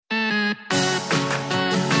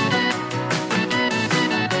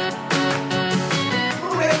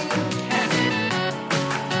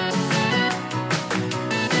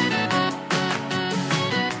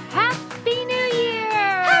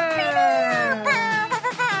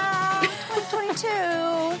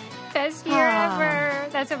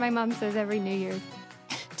That's what my mom says every New Year's.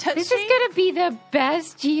 This is going to be the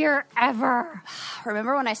best year ever.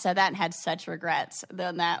 Remember when I said that and had such regrets?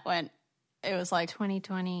 Then that went, it was like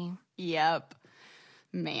 2020. Yep.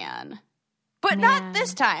 Man. But not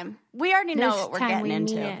this time. We already know what we're getting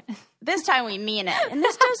into. This time we mean it. And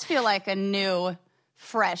this does feel like a new,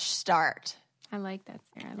 fresh start. I like that,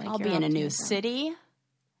 Sarah. I'll be in a new city.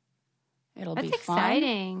 It'll be fun. That's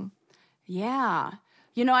exciting. Yeah.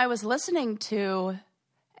 You know, I was listening to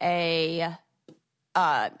when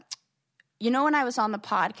I was on the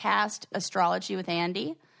podcast Astrology with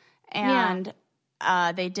Andy, and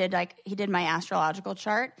he did my astrological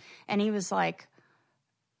chart, and he was like,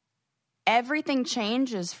 everything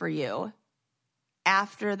changes for you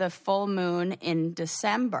after the full moon in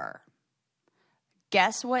December.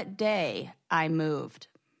 Guess what day I moved?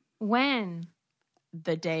 When?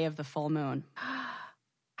 The day of the full moon.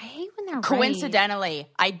 I hate when they're Coincidentally,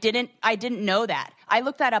 right. I didn't know that. I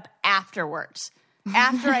looked that up afterwards.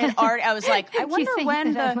 After I was like, I wonder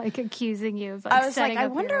when I'm like accusing you of I was like, I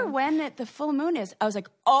wonder when the full moon is. I was like,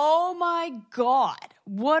 oh my God,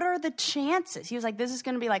 what are the chances? He was like, this is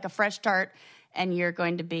going to be like a fresh start, and you're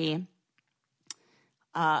going to be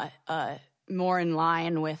more in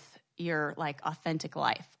line with your like authentic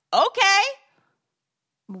life. Okay.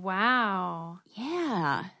 Wow.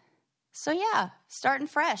 Yeah. So yeah, starting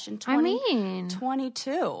fresh in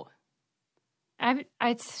 2022.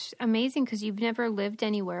 It's amazing because you've never lived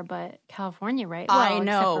anywhere but California, right? I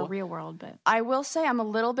know. Except for real world, but I will say I'm a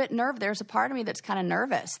little bit nervous. There's a part of me that's kind of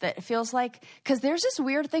nervous that it feels like, because there's this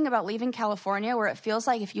weird thing about leaving California where it feels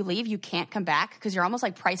like if you leave, you can't come back because you're almost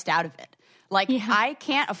like priced out of it. Like I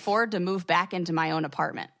can't afford to move back into my own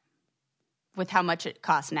apartment with how much it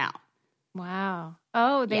costs now. Wow.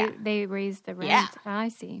 Oh, they raised the rent. Yeah. I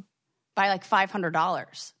see. By like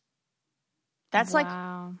 $500. That's like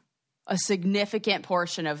a significant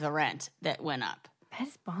portion of the rent that went up. That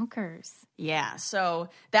is bonkers. Yeah. So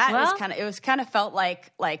that was kind of felt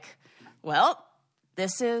like, well,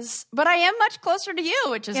 this is, but I am much closer to you,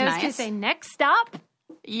 which is nice. I was going to say next stop.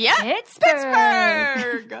 Yeah.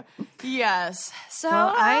 Pittsburgh. Yes. So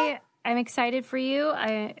well, I'm excited for you.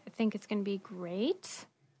 I think it's going to be great.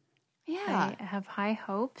 Yeah. I have high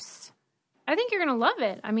hopes. I think you're going to love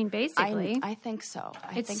it. I mean, basically. I think so.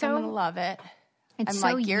 I'm going to love it. I'm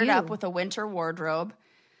like geared up with a winter wardrobe.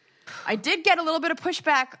 I did get a little bit of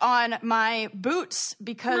pushback on my boots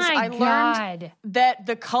because I learned that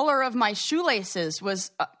the color of my shoelaces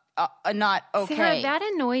was not okay. Sarah, that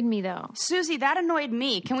annoyed me though. Susie, that annoyed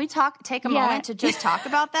me. Can we take a moment to just talk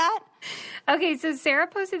about that? Okay, so Sarah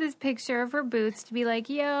posted this picture of her boots to be like,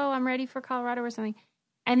 yo, I'm ready for Colorado or something.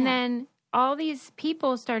 And then all these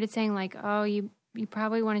people started saying like, oh, you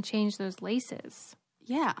probably want to change those laces.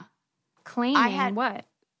 Yeah. Claiming what?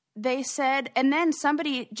 They said, and then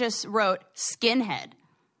somebody just wrote skinhead.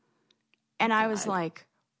 And I was like,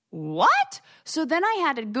 what? So then I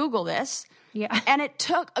had to Google this. Yeah. And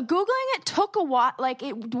Googling it took a while. Like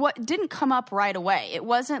didn't come up right away. It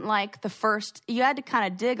wasn't like the first, you had to kind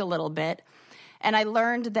of dig a little bit. And I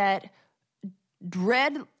learned that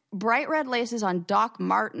bright red laces on Doc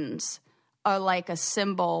Martens are like a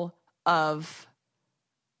symbol of,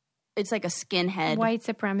 it's like a skinhead. White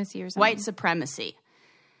supremacy or something. White supremacy.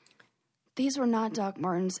 These were not Doc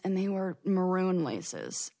Martens, and they were maroon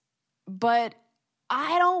laces. But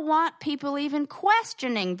I don't want people even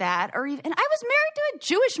questioning that. And I was married to a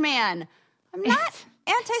Jewish man. I'm not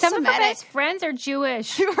anti-Semitic. Some of our best friends are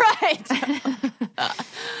Jewish. Right.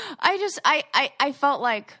 I felt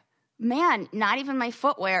like, man, not even my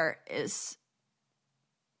footwear is...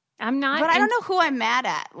 I'm not, but I don't know who I'm mad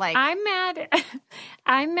at. Like I'm mad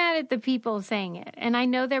at the people saying it, and I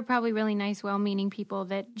know they're probably really nice, well-meaning people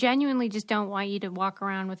that genuinely just don't want you to walk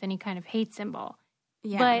around with any kind of hate symbol.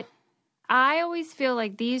 Yeah. But I always feel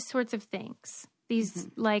like these sorts of things, these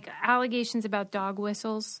like allegations about dog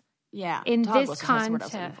whistles, in this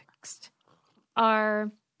context,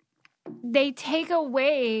 they take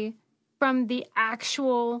away from the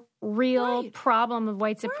actual real problem of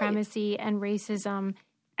white supremacy and racism.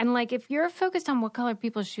 And, like, if you're focused on what color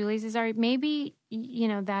people's shoelaces are, maybe,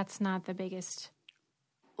 that's not the biggest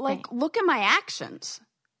thing. Look at my actions.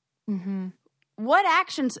 Mm-hmm. What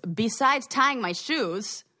actions, besides tying my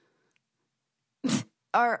shoes,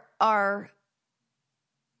 are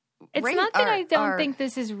It's not that I don't think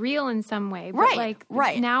this is real in some way.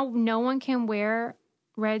 But, now no one can wear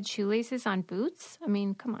red shoelaces on boots? I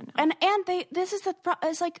mean, come on now. And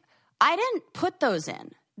it's like, I didn't put those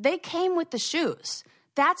in. They came with the shoes.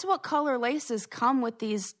 That's what color laces come with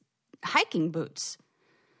these hiking boots.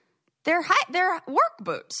 They're work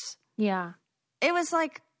boots. Yeah. It was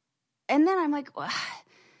like, and then I'm like,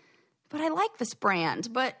 but I like this brand.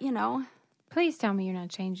 But, you know. Please tell me you're not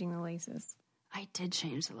changing the laces. I did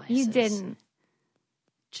change the laces. You didn't.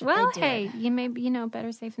 Well, hey, you may be,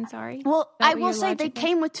 better safe than sorry. Well, I will say they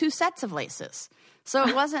came with 2 sets of laces. So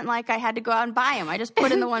it wasn't like I had to go out and buy them. I just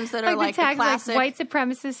put in the ones that are like the classic. White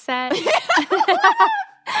supremacist set.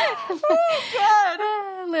 Oh,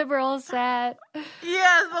 God. Liberal set.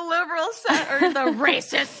 Yes, the liberal set or the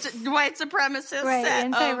racist white supremacist set.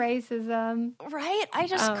 Anti-racism. Right? I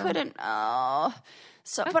just couldn't. Oh.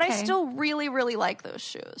 So, okay. But I still really, really like those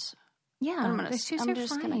shoes. Yeah, I'm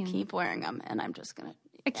just going to keep wearing them, and I'm just going to.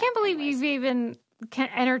 I can't believe you've even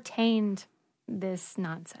entertained this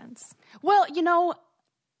nonsense. Well,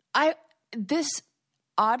 this,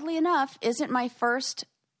 oddly enough, isn't my first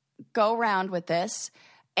go-round with this.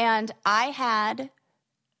 And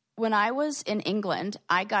when I was in England,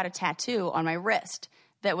 I got a tattoo on my wrist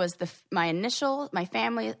that was my initial, my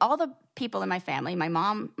family, all the people in my family, my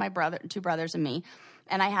mom, my brother, 2 brothers, and me.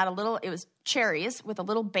 And I had it was cherries with a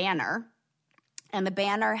little banner. And the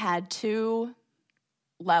banner had 2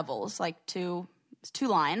 levels, like 2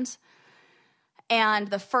 lines.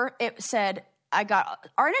 And it said, I got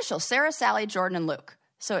our initials, Sarah, Sally, Jordan, and Luke.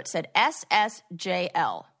 So it said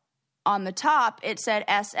SSJL. On the top, it said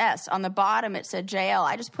SS. On the bottom, it said JL.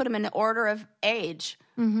 I just put them in the order of age.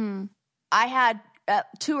 Mm-hmm. I had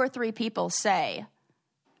 2 or 3 people say,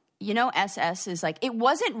 SS is like, it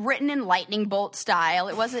wasn't written in lightning bolt style.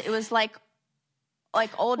 It was like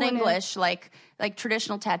old English, like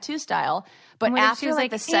traditional tattoo style. But after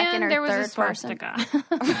the second or third person,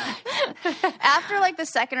 after the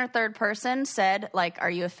second or third person said,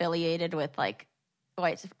 are you affiliated with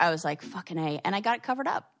white? I was like, fucking A. And I got it covered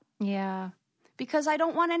up. Yeah. Because I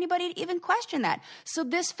don't want anybody to even question that. So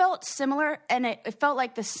this felt similar, and it felt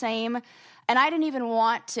like the same. And I didn't even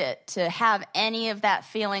want to have any of that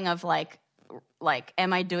feeling of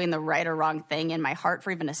am I doing the right or wrong thing in my heart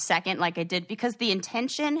for even a second like I did? Because the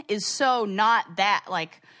intention is so not that,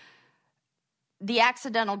 the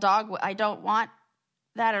accidental dog, I don't want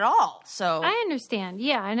that at all. So I understand.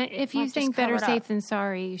 Yeah. And if you think better safe than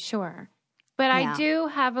sorry, sure. But I do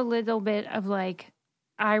have a little bit of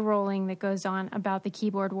eye rolling that goes on about the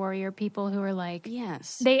keyboard warrior people who are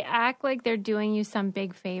yes, they act like they're doing you some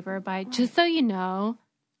big favor by just so kind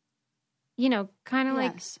of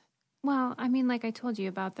yes. Well, I mean, I told you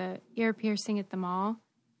about the ear piercing at the mall.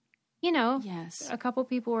 Yes. A couple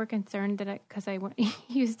people were concerned that because I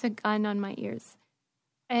used a gun on my ears.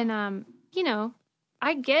 And,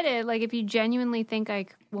 I get it. If you genuinely think I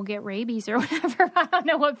will get rabies or whatever, I don't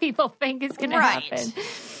know what people think is going to happen.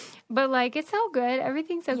 But, it's all good.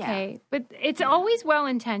 Everything's okay. Yeah. But it's always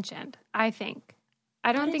well-intentioned, I think.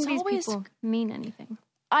 I don't think these people mean anything.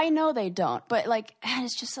 I know they don't. But,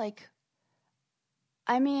 it's just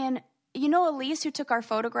I mean, Elise, who took our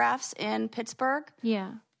photographs in Pittsburgh?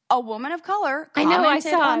 Yeah. A woman of color commented I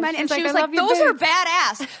saw on mine, and she was like, those are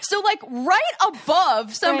badass. So, right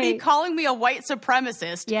above somebody calling me a white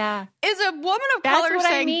supremacist is a woman of color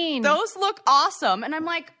saying, those look awesome. And I'm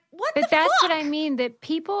like, what the fuck? But that's what I mean, that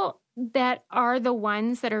people that are the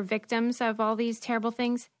ones that are victims of all these terrible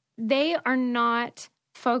things, they are not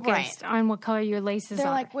focused on what color your laces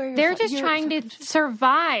are. They're just trying to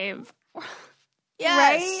survive.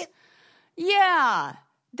 Yes. Right? Yeah.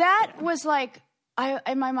 That was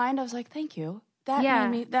in my mind, I was like, thank you. That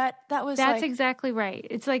made me, that's exactly right.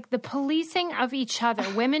 It's the policing of each other.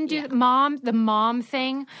 Women do the mom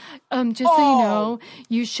thing. Just so you know,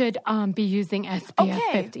 you should be using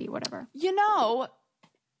SPF 50, whatever.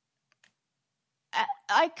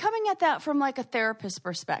 I coming at that from a therapist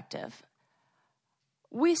perspective.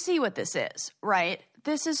 We see what this is, right?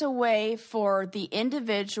 This is a way for the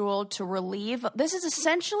individual to relieve. This is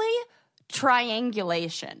essentially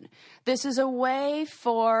triangulation. This is a way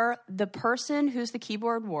for the person who's the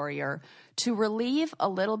keyboard warrior to relieve a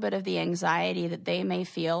little bit of the anxiety that they may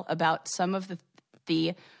feel about some of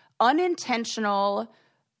the unintentional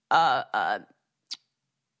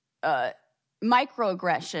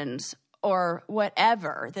microaggressions or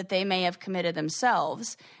whatever that they may have committed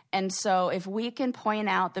themselves. And so if we can point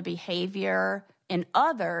out the behavior in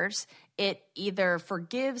others, it either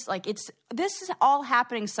forgives, this is all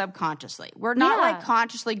happening subconsciously. We're not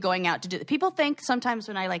consciously going out to do it. People think sometimes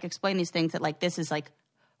when I explain these things that this is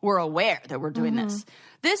we're aware that we're doing this.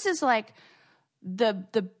 This is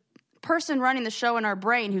the person running the show in our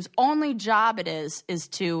brain whose only job it is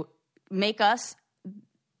to make us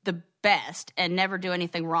the best and never do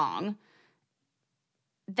anything wrong.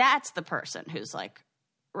 That's the person who's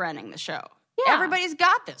running the show. Yeah. Everybody's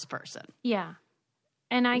got this person. Yeah.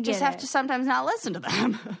 And I just have to sometimes not listen to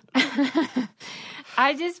them.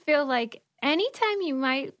 I just feel anytime you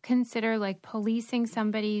might consider like policing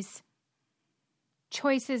somebody's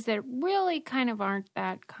choices that really kind of aren't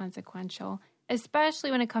that consequential,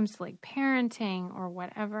 especially when it comes to like parenting or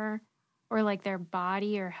whatever, or like their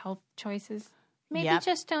body or health choices, maybe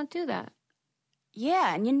just don't do that.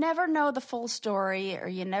 Yeah, and you never know the full story, or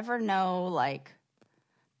you never know, like,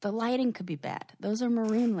 the lighting could be bad. Those are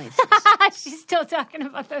maroon laces. She's still talking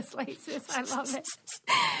about those laces. I love it.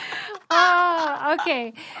 Oh,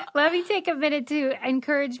 okay. Let me take a minute to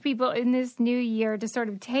encourage people in this new year to sort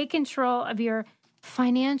of take control of your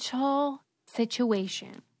financial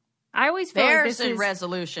situation. I always feel like this is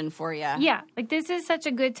resolution for you. Yeah, like this is such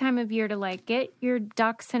a good time of year to like get your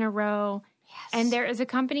ducks in a row. Yes. And there is a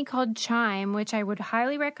company called Chime, which I would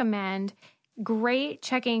highly recommend. Great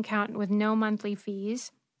checking account with no monthly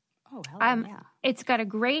fees. Oh, hell yeah. It's got a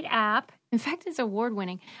great app. In fact, it's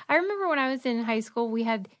award-winning. I remember when I was in high school, we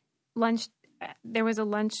had lunch. There was a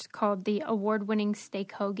lunch called the award-winning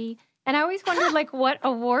steak hoagie. And I always wondered, like, what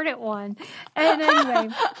award it won. And anyway,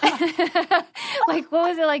 like, what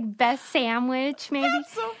was it, like, best sandwich, maybe?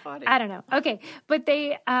 That's so funny. I don't know. Okay. But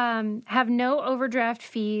they have no overdraft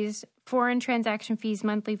fees, foreign transaction fees,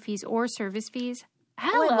 monthly fees, or service fees.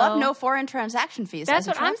 Hello. Oh, I love no foreign transaction fees. That's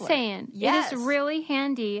what traveler. I'm saying. Yes. It is really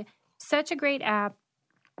handy. Such a great app.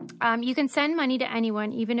 You can send money to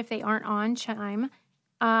anyone, even if they aren't on Chime.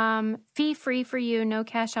 Fee-free for you, no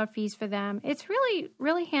cash-out fees for them. It's really,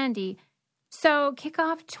 really handy. So kick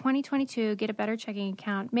off 2022, get a better checking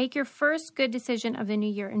account, make your first good decision of the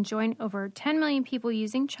new year, and join over 10 million people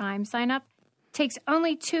using Chime. Sign up. Takes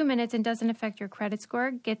only 2 minutes and doesn't affect your credit score.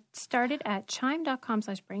 Get started at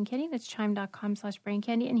chime.com/braincandy. That's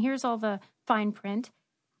chime.com/braincandy. And here's all the fine print.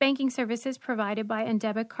 Banking services provided by and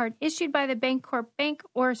debit card issued by the Bancorp Bank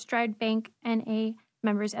or Stride Bank N.A.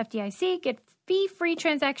 members FDIC. Get fee-free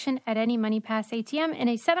transaction at any MoneyPass ATM in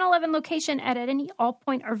a 7-Eleven location at any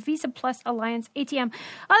Allpoint or Visa Plus Alliance ATM.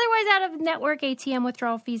 Otherwise, out-of-network ATM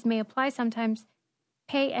withdrawal fees may apply. Sometimes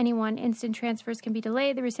pay anyone. Instant transfers can be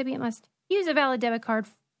delayed. The recipient must use a valid debit card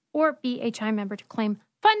or be a Chime member to claim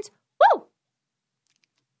funds. Woo!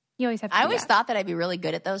 You always have to I always thought that I'd be really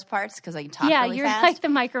good at those parts because I can talk really fast. Yeah, you're like the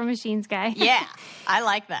Micro Machines guy. Yeah, I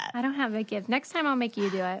like that. I don't have a gift. Next time I'll make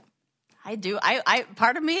you do it. I do. I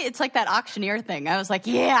part of me, it's like that auctioneer thing. I was like,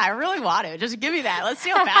 yeah, I really want to. Just give me that. Let's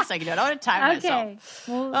see how fast I can do it. I want to time myself. Okay.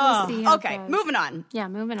 We'll see how okay, moving on. Yeah,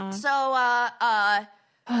 moving on. So, I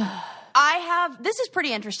have, this is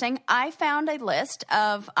pretty interesting. I found a list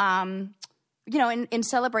of, in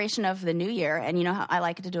celebration of the new year, and you know how I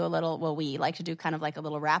like to do we like to do kind of like a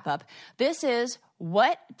little wrap up. This is,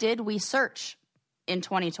 what did we search in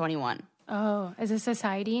 2021? Oh, as a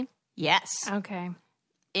society? Yes. Okay.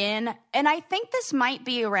 And I think this might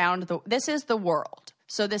be around this is the world.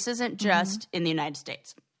 So this isn't just in the United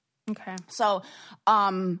States. Okay. So,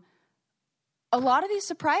 a lot of these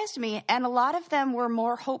surprised me, and a lot of them were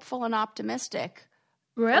more hopeful and optimistic.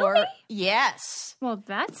 Really? Yes. Well,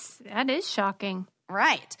 that is shocking.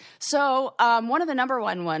 Right. So, one of the number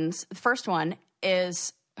one ones, the first one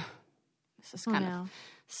is, this is kind of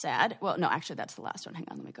sad. Well, no, actually, that's the last one. Hang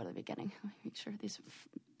on, let me go to the beginning. Let me make sure these are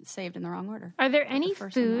saved in the wrong order. Are there any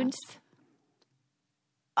foods?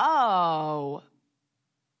 Oh,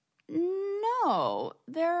 no.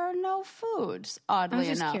 There are no foods, oddly enough. I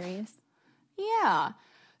was just curious. Yeah.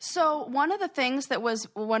 So one of the things that was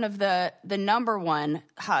one of the number one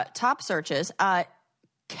top searches,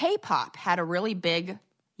 K-pop had a really big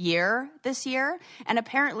year this year. And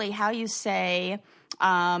apparently how you say,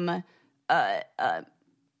 how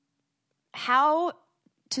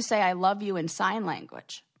to say I love you in sign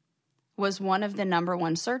language was one of the number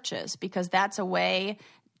one searches, because that's a way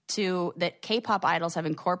that K-pop idols have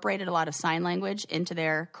incorporated a lot of sign language into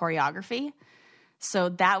their choreography. So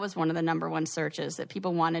that was one of the number one searches that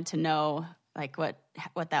people wanted to know, like what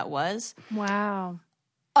that was. Wow.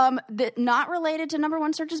 Not related to number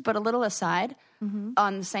one searches, but a little aside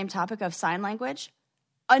on the same topic of sign language.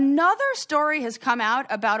 Another story has come out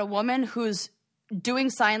about a woman who's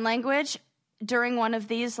doing sign language during one of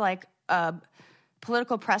these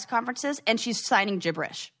political press conferences, and she's signing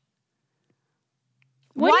gibberish.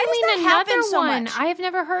 Why do you mean another so one? much? I have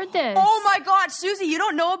never heard this. Oh my God, Susie, you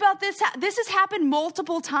don't know about this? This has happened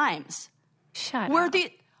multiple times. Shut up.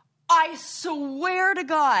 I swear to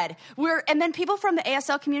God. And then people from the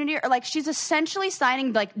ASL community are like, she's essentially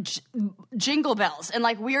signing like jingle bells and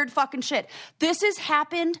like weird fucking shit. This has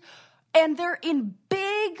happened, and they're in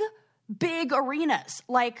big arenas.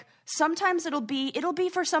 Like sometimes it'll be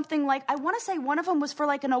for something like, I want to say one of them was for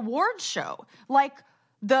like an awards show, like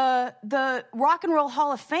the Rock and Roll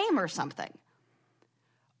Hall of Fame or something.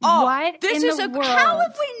 What this in is the world? How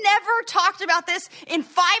have we never talked about this in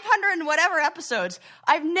 500 and whatever episodes?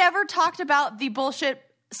 I've never talked about the bullshit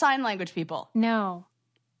sign language people. No.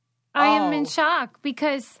 I am in shock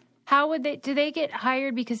because how would they, do they get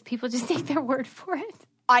hired because people just take their word for it?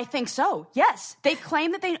 I think so, yes. They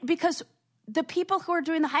claim that because the people who are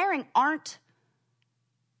doing the hiring aren't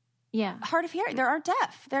hard of hearing. They aren't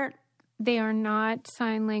deaf. They are not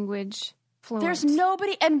sign language fluent. There's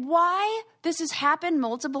nobody, and why this has happened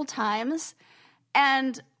multiple times,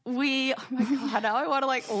 and oh my God, now I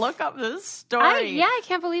want to look up this story. I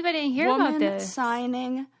can't believe I didn't hear about this.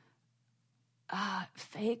 Woman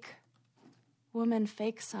signing,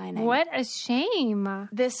 fake signing. What a shame.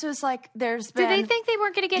 This was there's been. Did they think they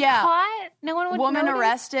weren't going to get caught? No one would Woman notice?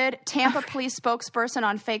 arrested, Tampa police spokesperson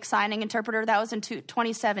on fake signing interpreter. That was in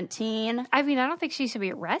 2017. I mean, I don't think she should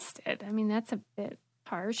be arrested. I mean, that's a bit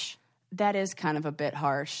harsh. That is kind of a bit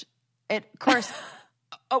harsh. Of course.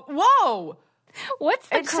 Whoa! What's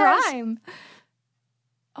the crime?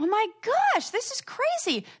 Oh my gosh, this is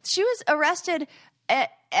crazy. She was arrested at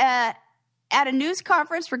a news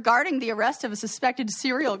conference regarding the arrest of a suspected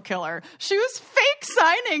serial killer. She was fake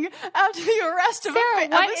signing after the arrest of a serial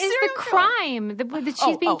killer. What is the crime that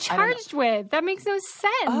she's being charged with? That makes no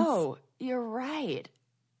sense. Oh, you're right.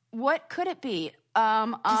 What could it be?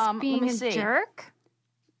 Just being let me see. Jerk?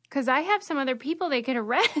 Because I have some other people they could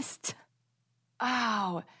arrest.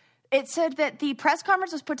 Oh, it said that the press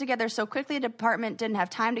conference was put together so quickly the department didn't have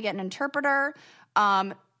time to get an interpreter.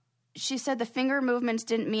 She said the finger movements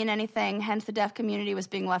didn't mean anything, hence the deaf community was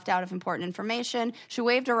being left out of important information. She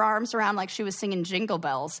waved her arms around like she was singing Jingle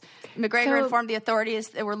Bells. McGregor informed the authorities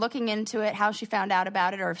they were looking into it, how she found out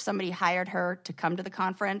about it, or if somebody hired her to come to the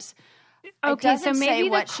conference. Okay, so maybe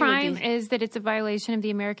the crime is that it's a violation of the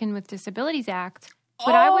American with Disabilities Act.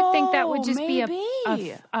 But I would think that would just be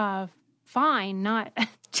a fine, not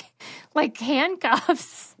like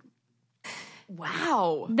handcuffs.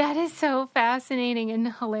 Wow. That is so fascinating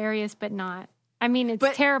and hilarious, but not. I mean,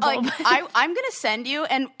 it's terrible. I'm going to send you,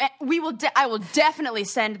 and I will definitely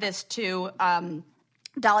send this to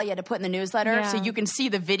Dahlia to put in the newsletter so you can see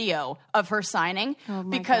the video of her signing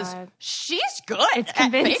because she's good at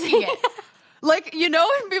faking it.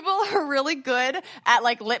 When people are really good at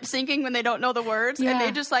lip syncing when they don't know the words and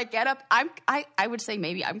they just get up. I would say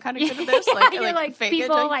maybe I'm kind of good at this. Fake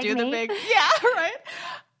it, do the big. Yeah,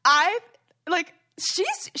 right.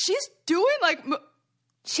 She's doing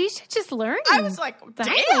she should just learn. I was like,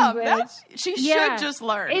 damn, she should just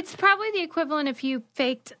learn. It's probably the equivalent if you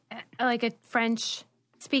faked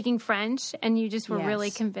speaking French and you just were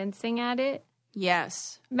really convincing at it.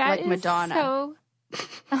 Yes. That is Madonna. So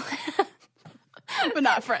but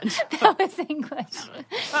not French. That was English.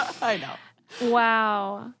 I know.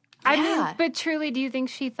 Wow. I mean, but truly, do you think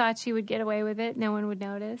she thought she would get away with it? No one would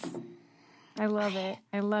notice? I love it.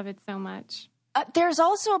 I love it so much. There's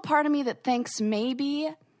also a part of me that thinks maybe,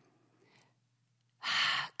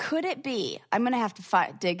 could it be? I'm going to have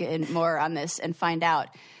to dig in more on this and find out.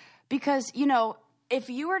 Because, if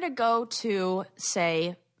you were to go to,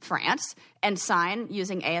 say, France and sign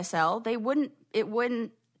using ASL, it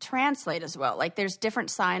wouldn't translate as well. There's different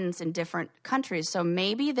signs in different countries. So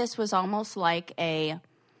maybe this was almost like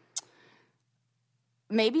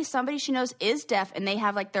maybe somebody she knows is deaf and they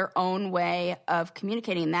have their own way of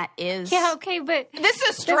communicating. And that is... Yeah, okay, but... This is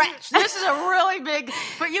a stretch. This is a really big...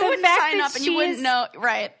 But you wouldn't sign up and you wouldn't know...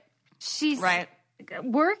 Right. She's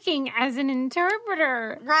working as an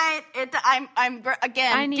interpreter. Right. I'm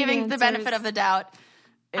again, giving the benefit of the doubt.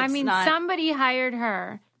 Somebody hired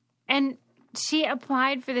her and she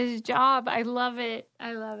applied for this job. I love it.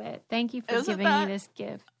 I love it. Thank you for giving me this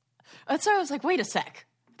gift. That's why I was like, wait a sec.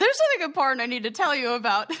 There's something important I need to tell you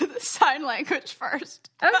about the sign language first.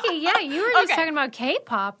 Okay, yeah, you were just talking about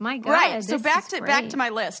K-pop. My God, right. So back to my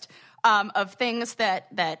list of things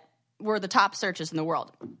that were the top searches in the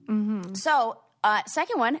world. Mm-hmm. So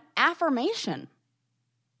second one, affirmation.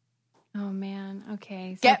 Oh man,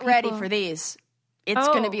 okay. So Get ready for these. It's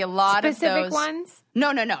going to be a lot of those. Specific ones?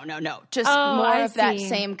 No. Just more of that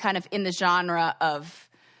same kind of in the genre of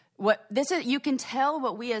what this is. You can tell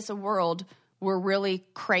what we as a world were really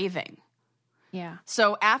craving. Yeah.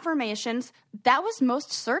 So affirmations, that was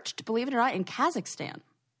most searched, believe it or not, in Kazakhstan.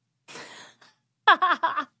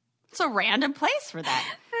 It's a random place for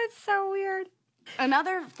that. That's so weird.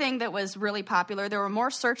 Another thing that was really popular, there were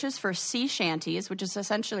more searches for sea shanties, which is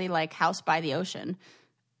essentially like house by the ocean,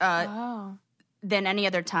 than any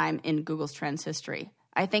other time in Google's trends history.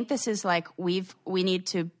 I think this is we need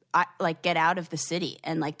to get out of the city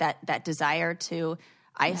and that desire to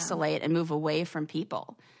isolate and move away from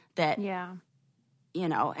people. you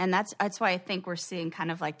know, and that's why I think we're seeing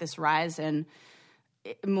kind of like this rise in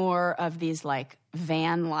more of these like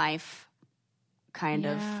van life kind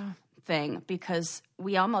of thing, because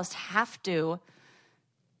we almost have to,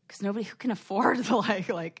 because nobody who can afford the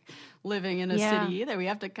like living in a city either. We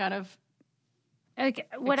have to kind of like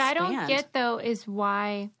what expand. I don't get though is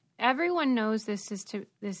why everyone knows this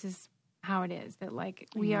is how it is, that like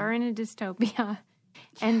we are in a dystopia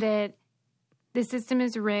and that the system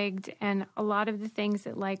is rigged, and a lot of the things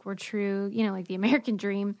that like were true, you know, like the American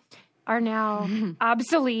dream are now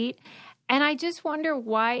obsolete. And I just wonder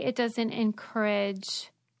why it doesn't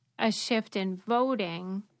encourage a shift in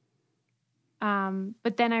voting.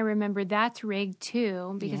 But then I remember that's rigged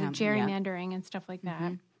too because of gerrymandering and stuff like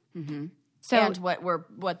that. Mm-hmm. So, and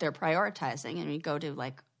what they're prioritizing, and you go to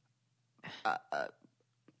like,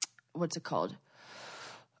 what's it called?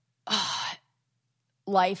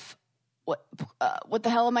 Life. What the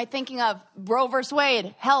hell am I thinking of? Roe versus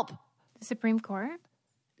Wade. Help. The Supreme Court?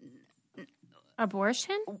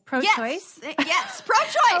 Abortion? Pro-choice? Yes,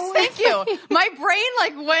 pro-choice. Thank you. My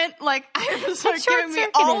brain went I was giving me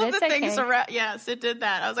all of the things around. Yes, it did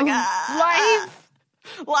that. I was like,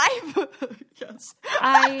 life. Yes. Did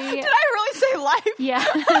I really say life? Yeah.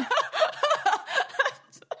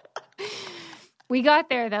 We got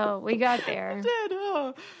there, though. We got there. I did.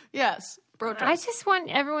 Oh, yes. Pro-choice. I just want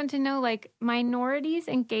everyone to know, like, minorities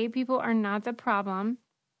and gay people are not the problem.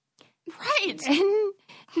 Right.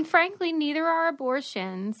 And frankly, neither are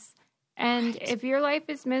abortions. And if your life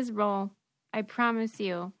is miserable, I promise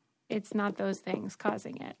you, it's not those things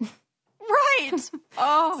causing it. Right.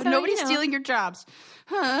 Oh, so, nobody's stealing your jobs.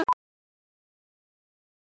 Huh.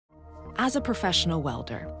 As a professional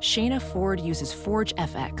welder, Shayna Ford uses Forge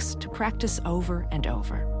FX to practice over and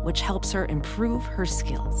over, which helps her improve her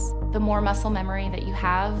skills. The more muscle memory that you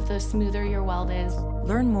have, the smoother your weld is.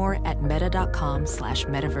 Learn more at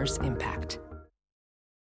meta.com/metaverseimpact.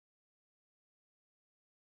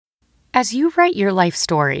 As you write your life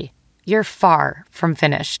story, you're far from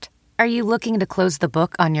finished. Are you looking to close the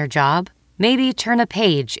book on your job? Maybe turn a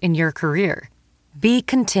page in your career? Be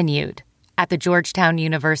continued at the Georgetown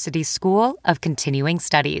University School of Continuing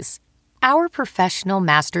Studies. Our professional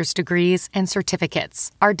master's degrees and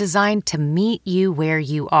certificates are designed to meet you where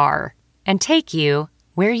you are and take you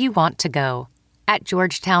where you want to go. At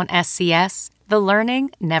Georgetown SCS, the learning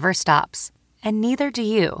never stops, and neither do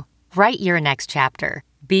you. Write your next chapter.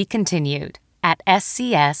 Be continued at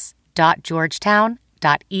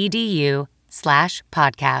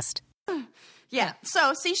scs.georgetown.edu/podcast. Yeah,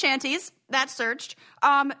 so sea shanties, that's searched.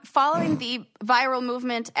 Following the viral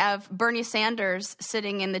movement of Bernie Sanders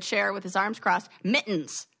sitting in the chair with his arms crossed,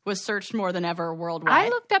 mittens was searched more than ever worldwide. I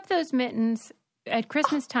looked up those mittens at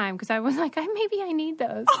Christmas time because I was like, maybe I need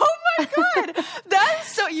those. Oh my God.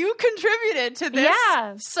 That's so you contributed to this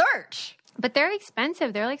search. But they're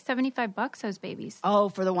expensive. They're like $75, those babies. Oh,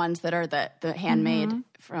 for the ones that are the handmade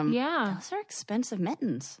from. Yeah. Those are expensive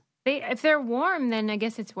mittens. If they're warm, then I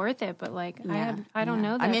guess it's worth it. But like, I don't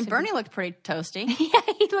know that. I mean, Bernie looked pretty toasty. Yeah,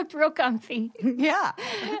 he looked real comfy. Yeah,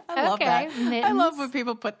 I love that. Mittens. I love when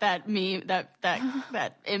people put that meme, that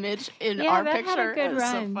image in our that picture. Had a good it's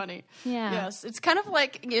run. So funny. Yeah. Yes, it's kind of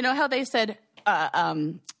like, you know how they said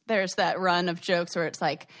there's that run of jokes where it's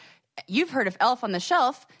like, you've heard of Elf on the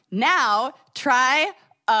Shelf. Now try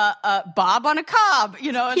Bob on a cob.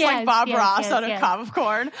 You know, it's like Bob Ross on a cob of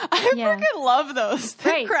corn. I freaking love those.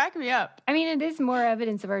 They crack me up. I mean, it is more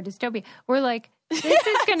evidence of our dystopia. We're like, this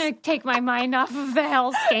is going to take my mind off of the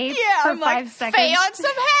hellscape for I'm 5 seconds. Fay on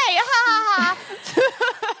some hay. Ha ha.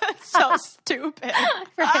 So stupid.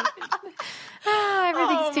 Right.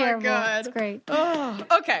 Everything's terrible. God. It's great.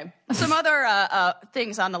 Okay. Some other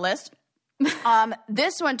things on the list.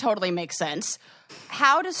 This one totally makes sense.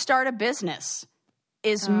 How to start a business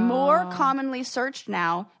is more commonly searched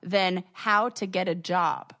now than how to get a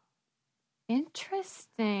job.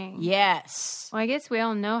 Interesting. Yes. Well, I guess we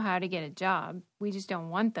all know how to get a job. We just don't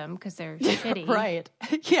want them because they're shitty. Right.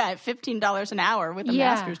 Yeah, at $15 an hour with a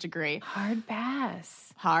master's degree. Hard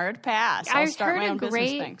pass. Hard pass. I'll start my own business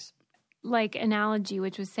things. Like analogy,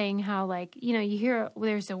 which was saying how, like, you know, you hear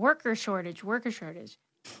there's a worker shortage.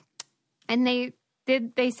 And they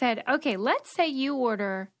said, okay, let's say you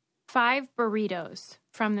order 5 burritos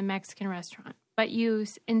from the Mexican restaurant, but you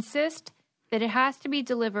insist that it has to be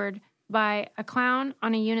delivered by a clown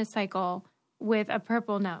on a unicycle with a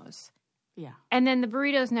purple nose. Yeah. And then the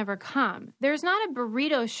burritos never come. There's not a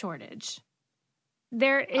burrito shortage.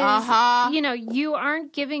 There is, you know, you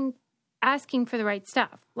aren't asking for the right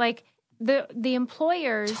stuff. Like, the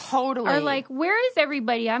employers are like, where is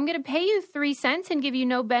everybody? I'm going to pay you 3 cents and give you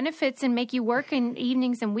no benefits and make you work in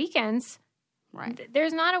evenings and weekends. Right.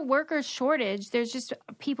 There's not a worker shortage. There's just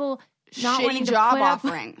people not Shitty wanting to job put up,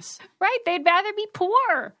 offerings. right. They'd rather be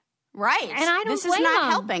poor. Right. And I don't This blame is not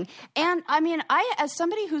them. helping. And I mean, as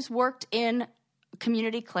somebody who's worked in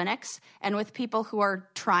community clinics and with people who are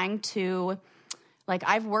trying to, like,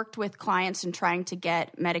 I've worked with clients and trying to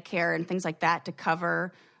get Medicare and things like that to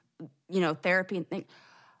cover, therapy and things.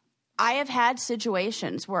 I have had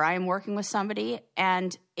situations where I am working with somebody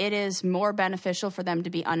and it is more beneficial for them to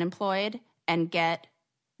be unemployed and get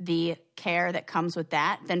the care that comes with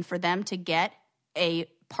that than for them to get a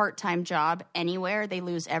part-time job anywhere. They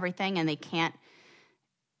lose everything and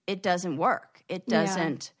it doesn't work. It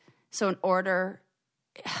doesn't. Yeah. So in order,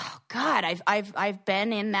 God, I've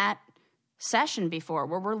been in that session before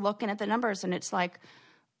where we're looking at the numbers and it's like,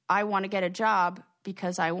 I want to get a job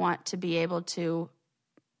because I want to be able to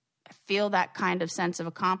feel that kind of sense of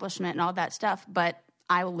accomplishment and all that stuff, but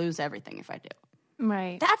I will lose everything if I do.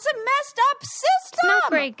 Right. That's a messed up system. It's not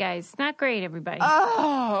great, guys. It's not great, everybody.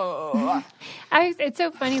 Oh. It's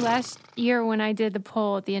so funny. Last year when I did the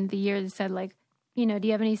poll at the end of the year that said, like, do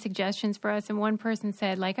you have any suggestions for us? And one person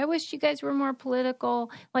said, like, I wish you guys were more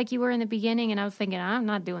political like you were in the beginning. And I was thinking, I'm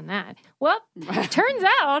not doing that. Well, turns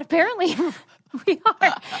out, apparently, we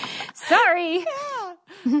are. Sorry. Yeah.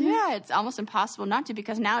 Yeah, it's almost impossible not to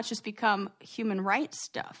because now it's just become human rights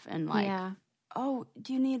stuff. And like, oh,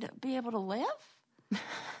 do you need to be able to live?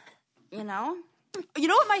 You know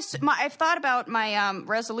what I've thought about my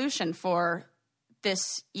resolution for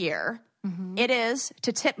this year. Mm-hmm. It is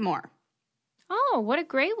to tip more. Oh, what a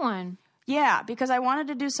great one. Yeah, because I wanted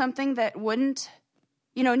to do something that wouldn't,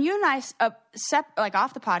 and you and I, like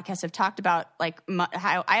off the podcast, have talked about like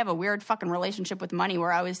how I have a weird fucking relationship with money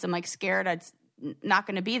where I always am like scared it's not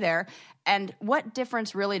going to be there. And what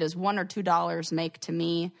difference really does $1 or $2 make to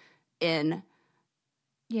me in,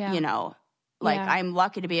 I'm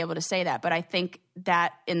lucky to be able to say that. But I think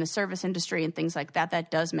that in the service industry and things like that, that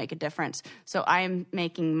does make a difference. So I'm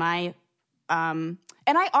making my, and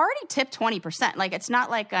I already tip 20%. Like, it's not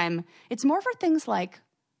like it's more for things like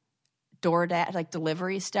DoorDash, like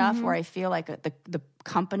delivery stuff, where I feel like the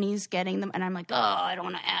company's getting them. And I'm like, oh, I don't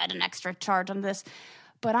want to add an extra charge on this.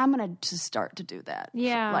 But I'm going to just start to do that.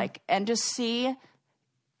 Yeah. And just see,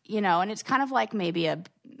 and it's kind of like maybe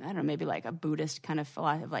maybe like a Buddhist kind of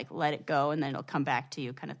philosophy of like, let it go and then it'll come back to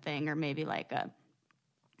you kind of thing. Or maybe like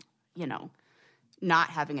not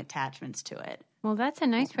having attachments to it. Well, that's a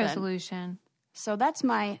nice resolution. So that's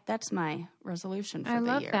my resolution for the year.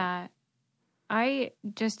 I love that. I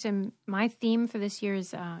just am, my theme for this year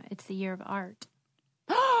is it's the year of art.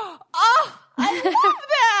 Oh, I love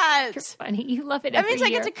that. You're funny. You love it every year. That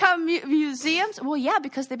means year. I get to come museums. Well, yeah,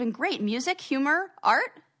 because they've been great. Music, humor,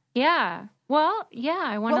 art. Yeah. Well, yeah,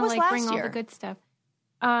 I want to like bring all the good stuff.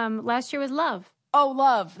 Last year was love. Oh,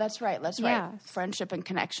 love. That's right. Yeah. Friendship and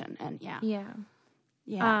connection. And Yeah.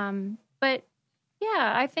 But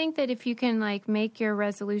yeah, I think that if you can like make your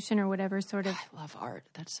resolution or whatever sort of I love art.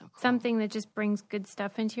 That's so cool. Something that just brings good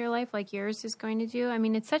stuff into your life like yours is going to do. I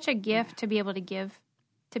mean, it's such a gift to be able to give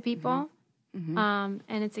to people. Mm-hmm.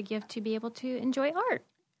 And it's a gift to be able to enjoy art.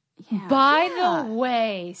 Yeah. By the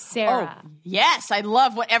way, Sarah. Oh, yes, I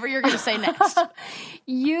love whatever you're going to say next.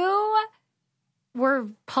 You were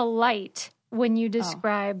polite when you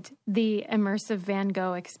described the immersive Van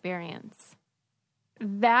Gogh experience.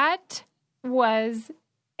 That was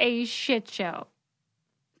a shit show.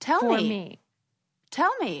 Tell for me. me.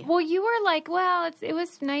 Tell me. Well, you were like, well, it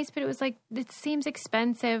was nice, but it was like, it seems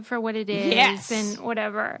expensive for what it is and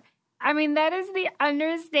whatever. I mean, that is the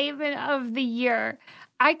understatement of the year.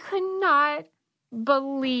 I could not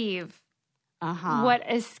believe what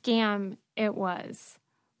a scam it was.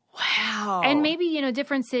 Wow. And maybe,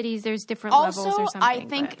 different cities, there's different levels or something. I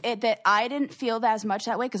think that I didn't feel that as much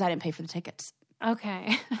that way because I didn't pay for the tickets.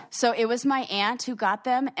 Okay. So it was my aunt who got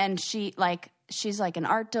them, and she's like an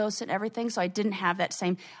art docent and everything, so I didn't have that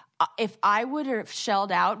same. If I would have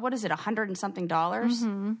shelled out, what is it, $100 and something?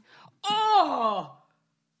 Mm-hmm. Oh,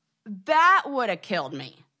 that would have killed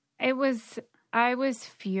me. I was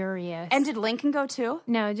furious. And did Lincoln go too?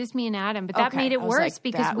 No, just me and Adam. But that made it worse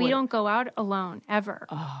because we don't go out alone ever.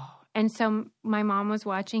 Oh. And so my mom was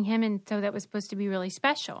watching him, and so that was supposed to be really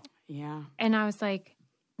special. Yeah. And I was like,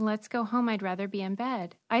 let's go home. I'd rather be in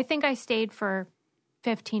bed. I think I stayed for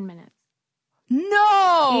 15 minutes.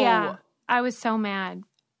 No! Yeah. I was so mad.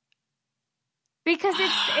 Because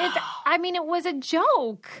it was a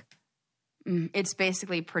joke. It's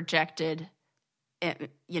basically projected,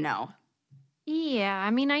 Yeah. I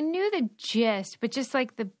mean, I knew the gist, but just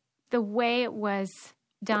like the way it was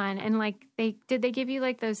done. And like, did they give you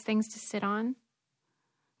like those things to sit on?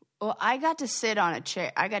 Well, I got to sit on a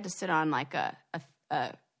chair. I got to sit on like a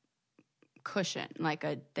cushion,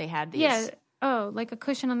 they had these. Yeah. Oh, like a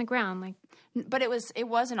cushion on the ground, like. But it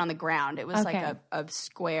wasn't on the ground. It was like a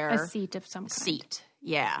square. A seat of some kind. Seat,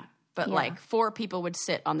 yeah. But like 4 people would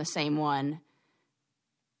sit on the same one.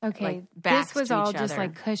 Okay, like backs this was to all each just other.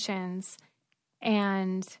 like cushions,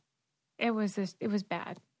 and it was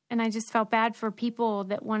bad. And I just felt bad for people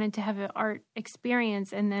that wanted to have an art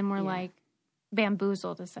experience and then were like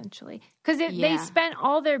bamboozled essentially because they spent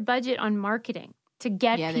all their budget on marketing to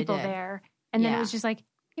get people there, and then it was just like,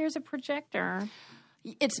 here's a projector.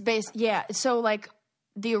 It's based, so like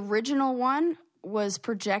the original one was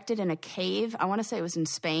projected in a cave. I want to say it was in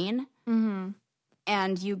Spain. Mm-hmm.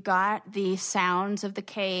 And you got the sounds of the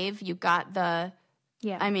cave. You got the,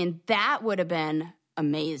 I mean, that would have been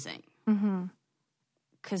amazing. Mm-hmm.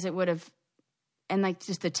 Because it would have, and like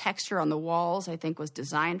just the texture on the walls, I think was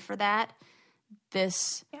designed for that.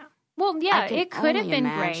 Well, yeah, it could have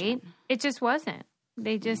been great. It just wasn't.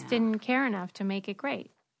 They just didn't care enough to make it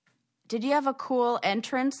great. Did you have a cool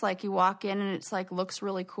entrance? Like you walk in and it's like looks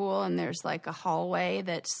really cool, and there's like a hallway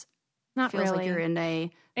that's not feels really. Like you're in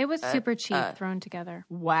a. It was super cheap thrown together.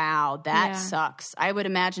 Wow, that sucks. I would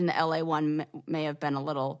imagine the LA one may have been a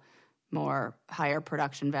little more higher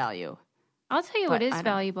production value. I'll tell you what is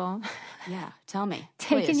valuable. Yeah, tell me.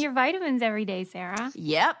 Taking your vitamins every day, Sarah.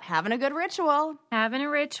 Yep, having a good ritual. Having a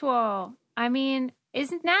ritual. I mean,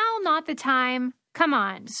 isn't now not the time? Come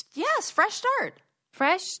on. Yes, fresh start.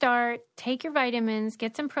 Fresh start. Take your vitamins.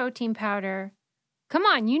 Get some protein powder. Come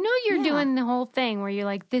on. You know you're doing the whole thing where you're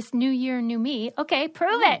like, this new year, new me. Okay,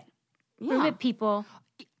 prove it. Yeah. Prove it, people.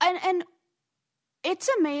 And it's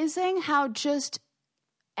amazing how just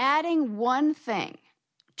adding one thing,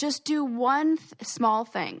 just do one small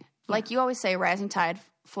thing. Yeah. Like you always say, rising tide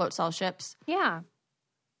floats all ships. Yeah.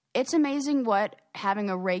 It's amazing what having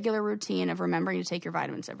a regular routine of remembering to take your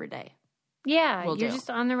vitamins every day. Yeah, you're just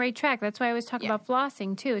on the right track. That's why I always talk about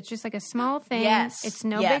flossing, too. It's just like a small thing. Yes. It's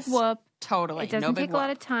no big whoop. Totally. It doesn't take a lot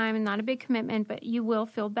of time and not a big commitment, but you will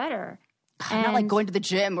feel better. Not like going to the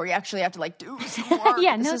gym where you actually have to like do some work.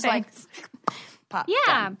 No thanks. Like, pop. Yeah.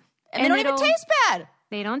 Done. And they don't even taste bad.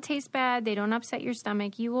 They don't taste bad. They don't upset your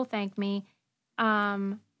stomach. You will thank me.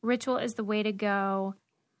 Ritual is the way to go.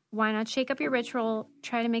 Why not shake up your ritual?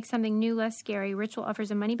 Try to make something new less scary. Ritual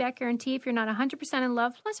offers a money-back guarantee if you're not 100% in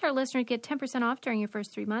love. Plus, our listeners get 10% off during your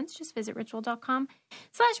first 3 months. Just visit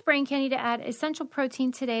ritual.com/braincandy to add essential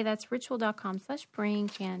protein today. That's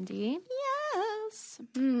ritual.com/braincandy. Yes.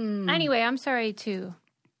 Anyway, I'm sorry to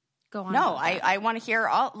go on. No, I want to hear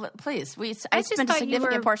all. Please, I spent a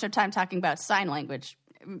significant portion of time talking about sign language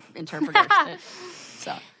interpreters.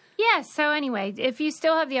 So. Yeah, so anyway, if you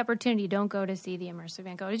still have the opportunity, don't go to see the immersive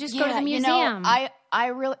Van Gogh. Just go to the museum. I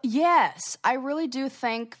really do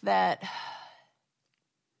think that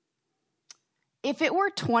if it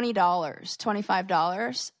were $20,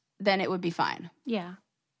 $25, then it would be fine. Yeah.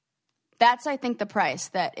 That's, I think, the price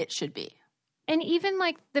that it should be. And even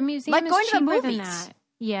like the museum like is going to the cheaper movies. than that.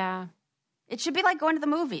 Yeah. It should be like going to the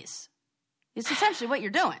movies. It's essentially what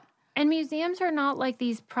you're doing. And museums are not like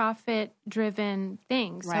these profit-driven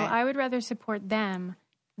things. Right. So I would rather support them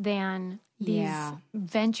than these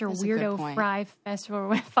venture weirdo fire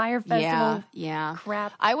festival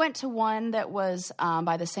crap. I went to one that was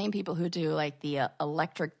by the same people who do like the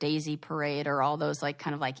Electric Daisy Parade or all those like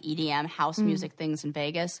kind of like EDM house music things in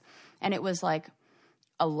Vegas. And it was like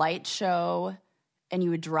a light show and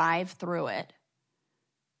you would drive through it.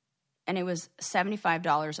 And it was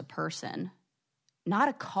 $75 a person. Not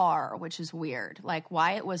a car, which is weird. Like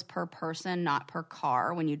why it was per person, not per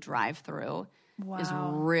car when you drive through is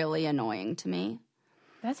really annoying to me.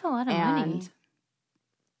 That's a lot of money.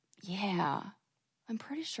 Yeah. I'm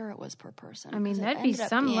pretty sure it was per person. I mean, that'd be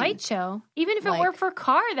some light show. Even if it were for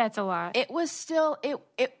car, that's a lot. It was still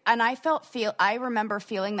and I remember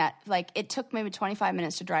feeling that like it took maybe 25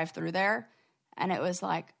 minutes to drive through there and it was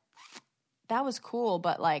like that was cool,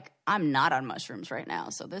 but like I'm not on mushrooms right now,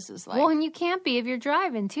 so this is like. Well, and you can't be if you're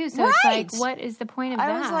driving too. So it's like, what is the point of that?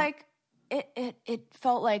 I was like, it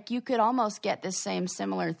felt like you could almost get this same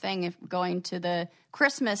similar thing if going to the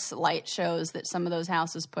Christmas light shows that some of those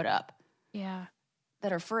houses put up. Yeah,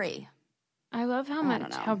 that are free. I love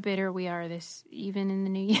how bitter we are this even in the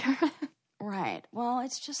new year. Right. Well,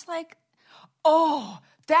 it's just like,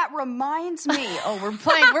 that reminds me. We're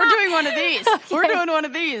doing one of these. Okay. We're doing one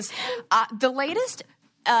of these. The latest,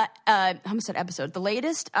 I almost said episode. The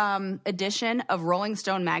latest edition of Rolling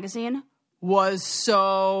Stone magazine was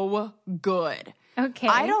so good. Okay.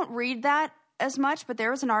 I don't read that as much, but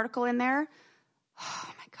there was an article in there.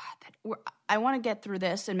 Oh my God. I want to get through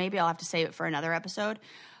this and maybe I'll have to save it for another episode.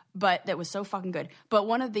 but that was so fucking good. But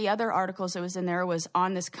one of the other articles that was in there was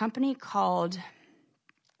on this company called,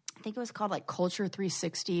 I think it was called like Culture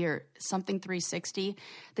 360 or something 360.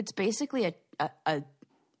 That's basically a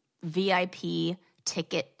VIP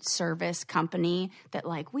ticket service company that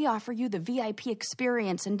like, we offer you the VIP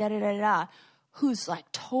experience and da-da-da-da, who's like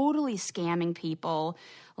totally scamming people.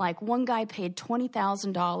 Like one guy paid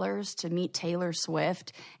 $20,000 to meet Taylor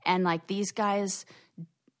Swift, and like these guys,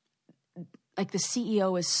 like the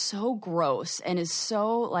CEO is so gross and is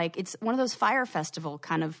so like, it's one of those Fire Festival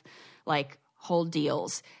kind of like whole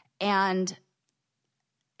deals. And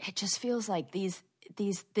it just feels like this,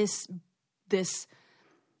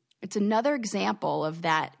 it's another example of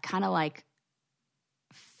that kind of like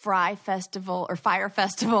Fry Festival or Fire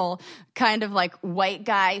Festival kind of like white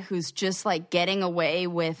guy who's just like getting away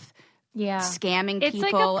with scamming it's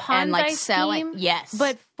people like a and like Ponzi selling. Scheme, yes.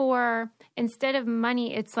 But for, instead of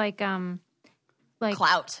money, it's like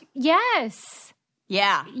clout. Yes.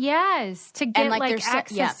 Yeah. Yes. To get and like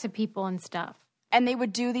access to people and stuff. And they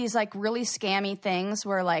would do these like really scammy things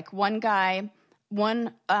where like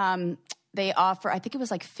they offer, I think it was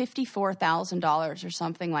like $54,000 or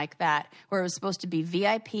something like that, where it was supposed to be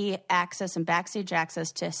VIP access and backstage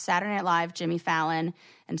access to Saturday Night Live, Jimmy Fallon,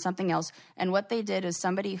 and something else. And what they did is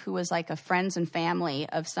somebody who was like a friends and family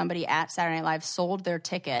of somebody at Saturday Night Live sold their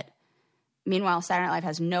ticket. Meanwhile, Saturday Night Live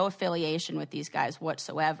has no affiliation with these guys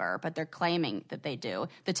whatsoever, but they're claiming that they do.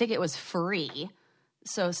 The ticket was free,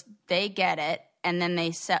 so they get it, and then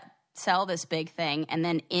they sell this big thing, and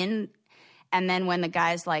then when the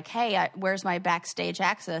guy's like, hey, where's my backstage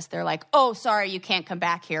access? They're like, oh, sorry, you can't come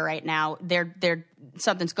back here right now.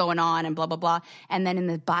 Something's going on and blah, blah, blah. And then in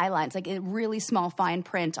the bylines, like in really small fine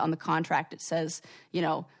print on the contract, it says, you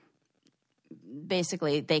know,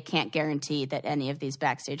 basically they can't guarantee that any of these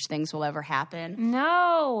backstage things will ever happen.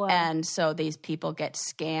 No. And so these people get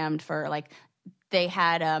scammed for like, they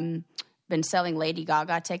had been selling Lady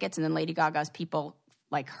Gaga tickets, and then Lady Gaga's people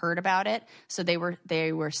like heard about it. So they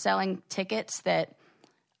were selling tickets that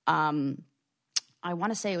I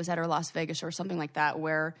want to say it was at our Las Vegas or something like that,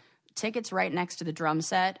 where tickets right next to the drum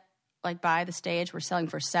set, like by the stage, were selling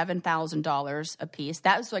for $7,000 a piece.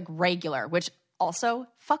 That was like regular, which also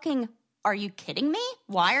fucking, are you kidding me?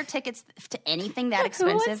 Why are tickets to anything that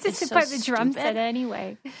expensive? Who wants to sit by the drum set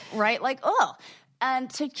anyway? Right? Like, oh, and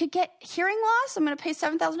to get hearing loss, I'm going to pay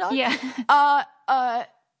 $7,000? Yeah.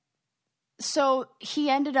 So he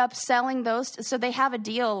ended up selling those. So they have a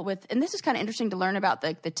deal with, and this is kind of interesting to learn about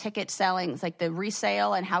the ticket selling, like the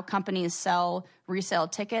resale and how companies sell resale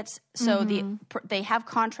tickets. So they have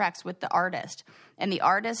contracts with the artist, and the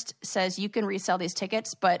artist says you can resell these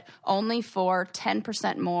tickets, but only for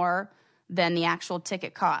 10% more than the actual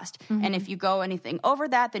ticket cost. Mm-hmm. And if you go anything over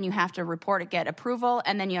that, then you have to report it, get approval,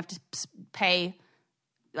 and then you have to pay,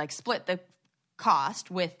 like split the cost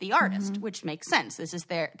with the artist, which makes sense. This is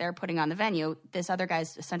they're putting on the venue. This other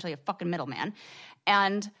guy's essentially a fucking middleman.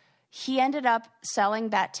 And he ended up selling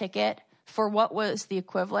that ticket for what was the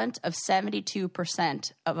equivalent of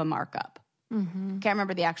 72% of a markup. Mm-hmm. Can't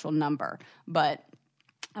remember the actual number, but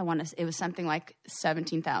it was something like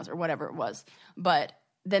 17,000 or whatever it was. But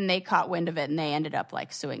then they caught wind of it and they ended up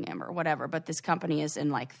like suing him or whatever. But this company is in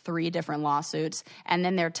like 3 different lawsuits. And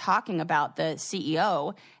then they're talking about the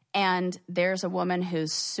CEO, and there's a woman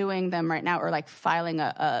who's suing them right now, or like filing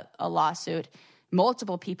a lawsuit.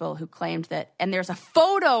 Multiple people who claimed that, and there's a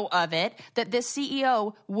photo of it, that this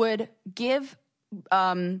CEO would give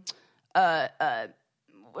would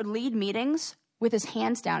lead meetings with his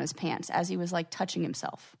hands down his pants as he was like touching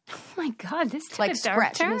himself. Oh my God, this took like a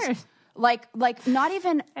dark turn. Like not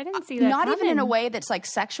even, I didn't see that not coming. even in a way that's like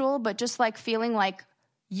sexual, but just like feeling like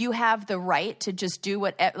you have the right to just do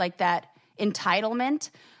what, like that entitlement.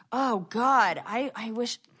 Oh God, I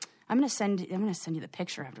wish. I'm gonna send you the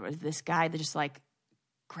picture afterwards. This guy that just like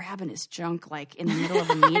grabbing his junk like in the middle of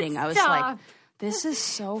a meeting. I was like, this is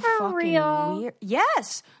so fucking real? weird.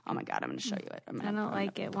 Yes. Oh my God, I'm gonna show you it. I don't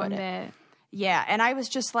like it one bit. Yeah, and I was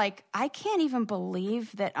just like, I can't even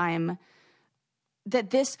believe that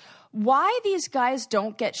why these guys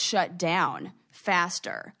don't get shut down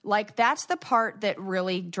faster. Like, that's the part that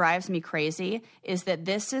really drives me crazy, is that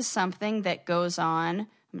this is something that goes on. I'm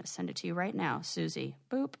going to send it to you right now, Susie.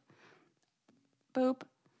 Boop. Boop.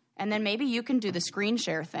 And then maybe you can do the screen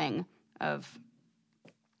share thing so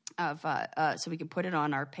we can put it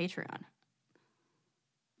on our Patreon.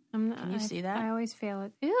 Can you see that? I always fail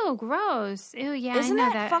it. Ew, gross. Ew, yeah, Isn't I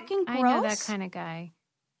know that fucking gross? I know that kind of guy.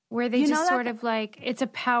 Where they just sort of like, it's a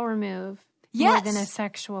power move more than a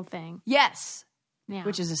sexual thing. Yes. Yeah.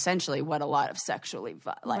 Which is essentially what a lot of sexually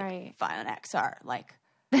violent acts are. Like,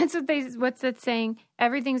 That's what's that saying?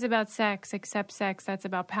 Everything's about sex except sex. That's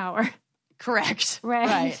about power. Correct.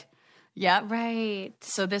 Right. Yep. Right.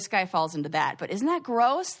 So this guy falls into that. But isn't that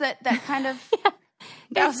gross that kind of... Yeah.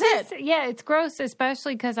 That's it. Yeah, it's gross,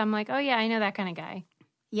 especially because I'm like, oh, yeah, I know that kind of guy.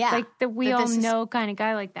 Yeah. Like we all know kind of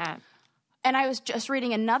guy like that. And I was just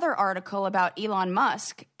reading another article about Elon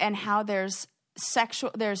Musk and how there's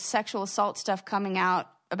sexual assault stuff coming out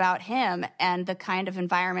about him and the kind of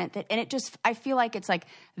environment that, and it just, I feel like it's like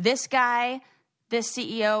this guy, this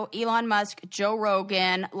CEO, Elon Musk, Joe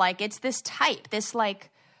Rogan, like it's this type, this like,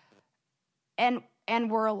 and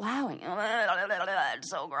we're allowing, it's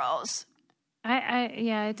so gross.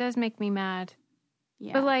 Yeah, it does make me mad.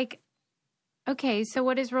 Yeah. But like, okay, so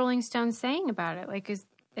what is Rolling Stone saying about it? Like, is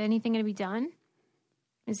anything going to be done?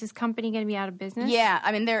 Is this company going to be out of business? Yeah,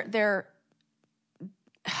 I mean, they're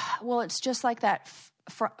well, it's just like that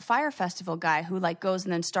Fire Festival guy who like goes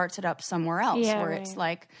and then starts it up somewhere else where it's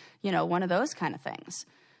like, one of those kind of things.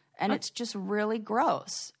 And it's just really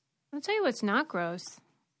gross. I'll tell you what's not gross.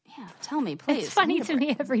 Yeah, tell me, please. It's funny to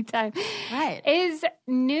me every time. Right. Is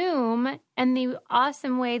Noom and the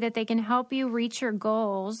awesome way that they can help you reach your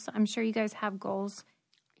goals. I'm sure you guys have goals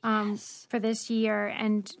for this year.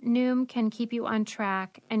 And Noom can keep you on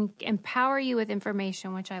track and empower you with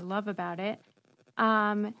information, which I love about it.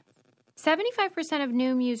 75% of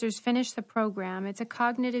Noom users finish the program. It's a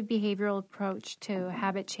cognitive behavioral approach to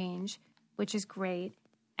habit change, which is great.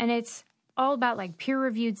 And it's all about like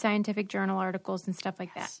peer-reviewed scientific journal articles and stuff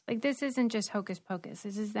like that. Like this isn't just hocus pocus.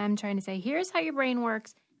 This is them trying to say, here's how your brain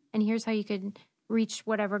works and here's how you can reach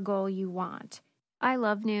whatever goal you want. I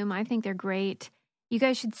love Noom. I think they're great. You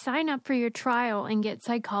guys should sign up for your trial and get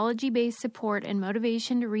psychology-based support and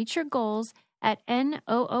motivation to reach your goals at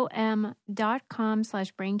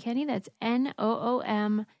noom.com/braincandy. That's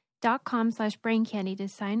noom.com/braincandy to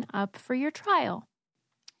sign up for your trial.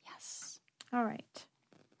 Yes. All right.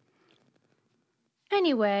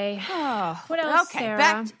 Anyway, what else, okay,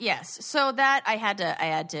 Sarah? Yes. So that I had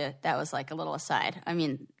to, that was like a little aside. I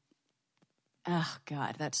mean, oh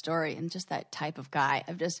God, that story and just that type of guy.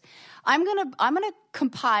 I'm going to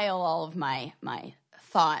compile all of my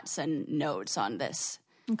thoughts and notes on this.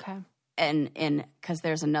 Okay. And because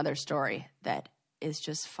there's another story that is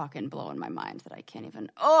just fucking blowing my mind that I can't even,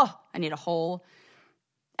 I need a whole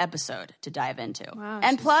episode to dive into. Wow,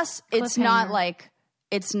 and plus, it's not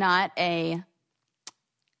a,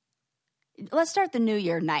 let's start the new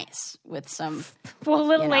year nice with some. Well, a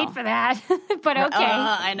little late for that, but okay.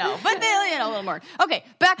 I know, but a little more. Okay,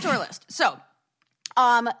 back to our list. So,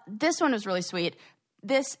 this one was really sweet.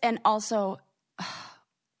 This and also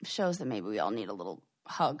shows that maybe we all need a little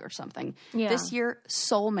hug or something. Yeah. This year,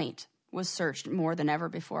 soulmate was searched more than ever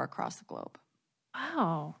before across the globe.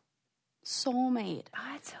 Wow. Soulmate. Oh,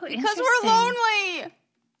 that's so because we're lonely.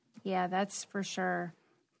 Yeah, that's for sure.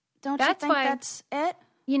 Don't you think that's it?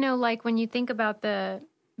 Like when you think about the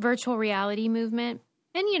virtual reality movement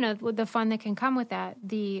and, with the fun that can come with that,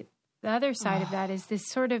 the other side of that is this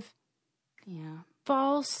sort of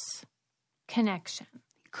false connection.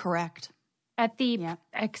 Correct. At the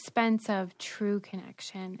expense of true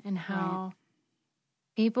connection and how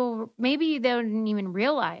people, maybe they don't even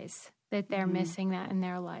realize that they're missing that in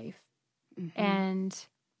their life. Mm-hmm. And,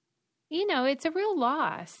 it's a real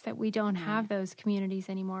loss that we don't have those communities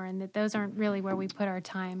anymore and that those aren't really where we put our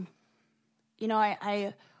time.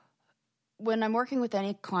 I when I'm working with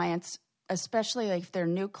any clients, especially like if they're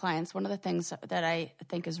new clients, one of the things that I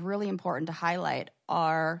think is really important to highlight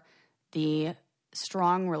are the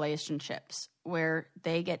strong relationships where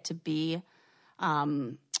they get to be,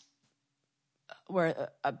 where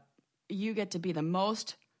you get to be the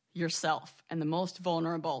most yourself and the most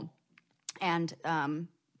vulnerable, and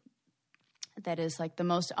that is like the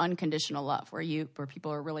most unconditional love, where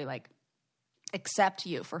people are really like accept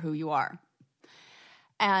you for who you are.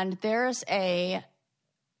 And there's a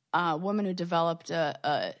woman who developed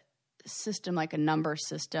a system, like a number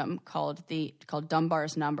system called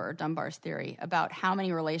Dunbar's number, Dunbar's theory, about how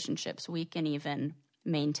many relationships we can even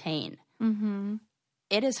maintain. Mm-hmm.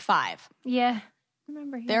 It is 5. Yeah, I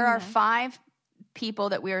remember hearing there are that. 5 people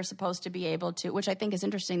that we are supposed to be able to, which I think is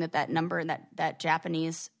interesting that number and that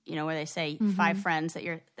Japanese, where they say 5 friends that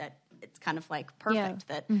it's kind of like perfect,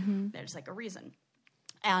 that there's like a reason.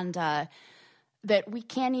 And that we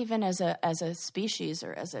can't even as a species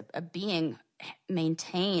or as a being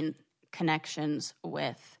maintain connections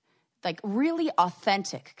with, like really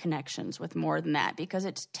authentic connections with more than that, because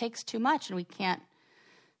it takes too much and we can't,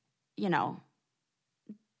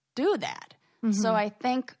 do that. Mm-hmm. So I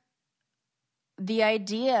think the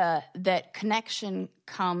idea that connection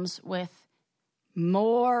comes with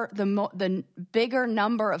the bigger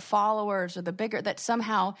number of followers, or that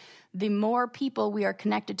somehow the more people we are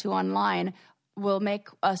connected to online will make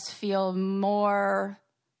us feel more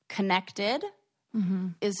connected,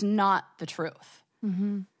 is not the truth.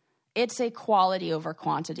 It's a quality over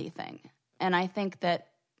quantity thing. And I think that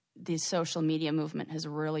the social media movement has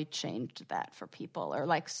really changed that for people, or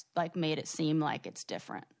like made it seem like it's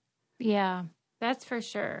different. Yeah, that's for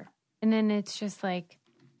sure. And then it's just like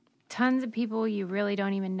tons of people you really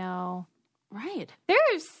don't even know. Right.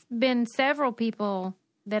 There's been several people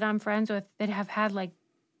that I'm friends with that have had like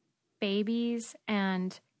babies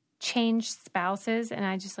and changed spouses, and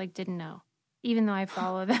I just like didn't know, even though I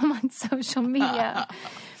follow them on social media.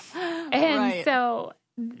 And so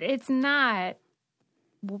it's not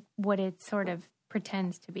what it sort of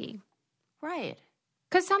pretends to be. Right.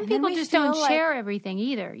 Because some people just don't share everything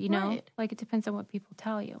either, you know? Right. Like it depends on what people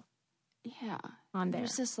tell you. Yeah. On there.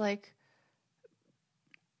 There's this like,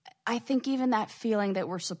 I think even that feeling that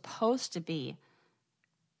we're supposed to be,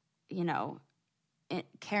 you know,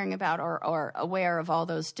 caring about or aware of all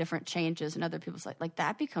those different changes and other people's like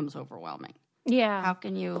that becomes overwhelming. Yeah. How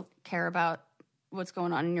can you care about what's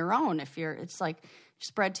going on in your own if it's like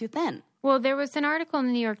spread too thin? Well, there was an article in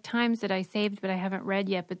the New York Times that I saved, but I haven't read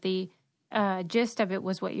yet. But the gist of it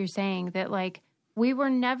was what you're saying, that like we were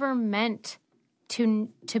never meant to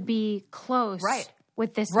be close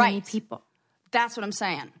with this many people. That's what I'm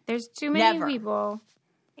saying. There's too many people,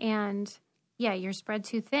 and yeah, you're spread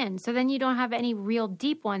too thin. So then you don't have any real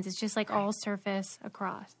deep ones. It's just like all surface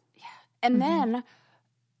across. Yeah. And then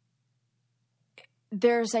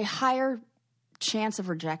there's a higher chance of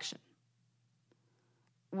rejection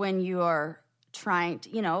when you are trying to,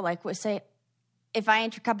 you know, like say, if I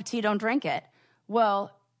ain't your cup of tea, don't drink it.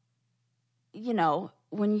 Well, you know,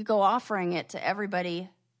 when you go offering it to everybody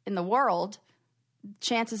in the world,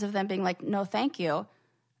 chances of them being like, no, thank you,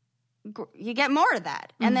 you get more of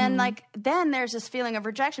that. And then then there's this feeling of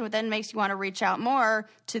rejection, which then makes you want to reach out more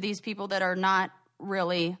to these people that are not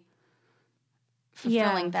really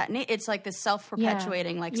fulfilling that need. It's like this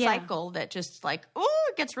self-perpetuating cycle that just like,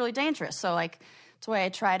 it gets really dangerous. So like, that's why I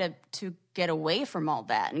try to get away from all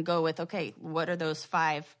that and go with, okay, what are those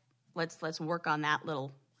 5? Let's work on that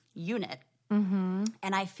little unit. And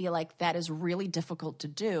I feel like that is really difficult to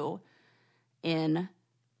do in,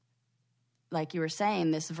 like you were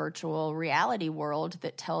saying, this virtual reality world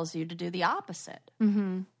that tells you to do the opposite.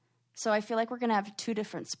 So I feel like we're going to have 2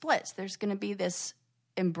 different splits. There's going to be this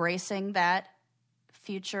embracing that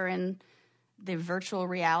future in the virtual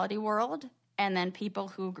reality world, and then people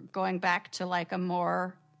who are going back to like a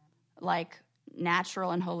more like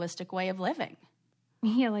natural and holistic way of living.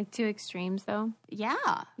 Yeah, like 2 extremes though.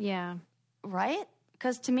 Yeah. Yeah. Right?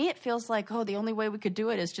 Because to me it feels like, the only way we could do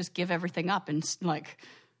it is just give everything up and like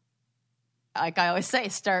I always say,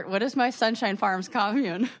 start, what is my Sunshine Farms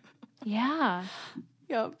commune? Yeah.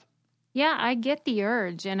 Yep. Yeah, I get the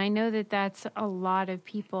urge, and I know that that's a lot of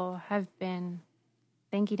people have been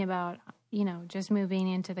thinking about, you know, just moving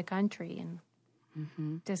into the country and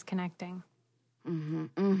disconnecting.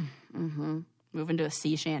 Moving to a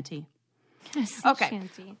sea shanty.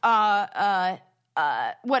 Shanty.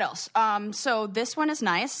 What else? So this one is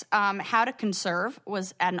nice. How to conserve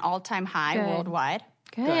was at an all-time high worldwide.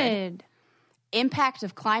 Good. Impact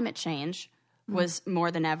of climate change was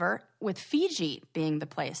more than ever, with Fiji being the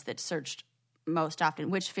place that searched most often,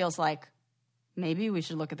 which feels like maybe we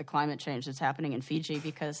should look at the climate change that's happening in Fiji,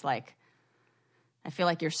 because like I feel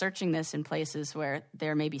like you're searching this in places where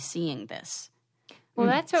they're maybe seeing this. Well,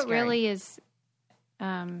 that's what really is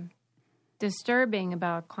disturbing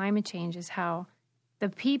about climate change, is how the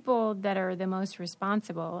people that are the most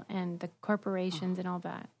responsible and the corporations and all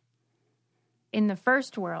that in the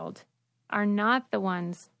first world are not the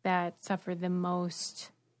ones that suffer the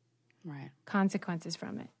most consequences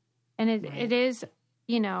from it. And it is,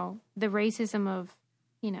 you know, the racism of,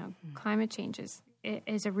 you know, climate change is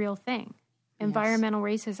a real thing. Environmental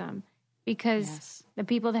racism, because the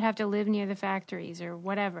people that have to live near the factories or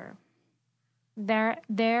whatever,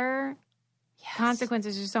 their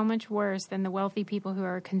consequences are so much worse than the wealthy people who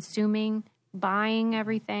are consuming, buying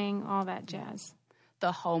everything, all that jazz.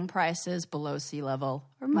 The home prices below sea level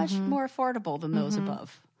are much more affordable than those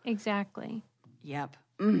above. Exactly. Yep.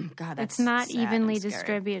 God, that's it's not sad evenly and scary.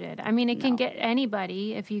 distributed. I mean, it can get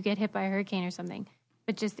anybody if you get hit by a hurricane or something,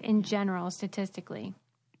 but just in general, statistically.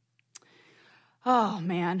 Oh,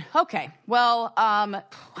 man. Okay. Well, why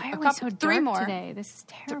are we so dark 3 more today? This is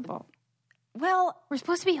terrible. Well, we're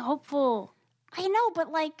supposed to be hopeful. I know,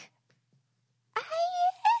 but like, it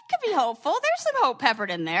could be hopeful. There's some hope peppered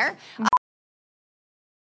in there.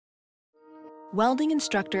 Welding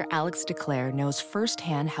instructor Alex DeClaire knows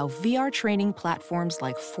firsthand how VR training platforms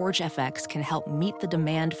like ForgeFX can help meet the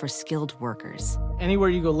demand for skilled workers. Anywhere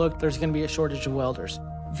you go look, there's going to be a shortage of welders.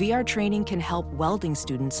 VR training can help welding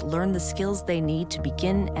students learn the skills they need to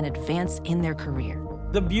begin and advance in their career.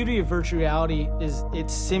 The beauty of virtual reality is it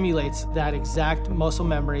simulates that exact muscle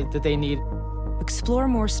memory that they need. Explore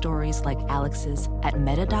more stories like Alex's at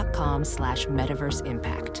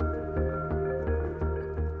meta.com/metaverseimpact.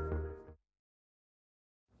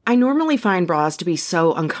 I normally find bras to be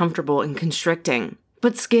so uncomfortable and constricting,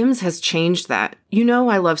 but Skims has changed that. You know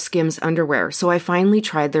I love Skims underwear, so I finally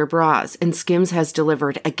tried their bras, and Skims has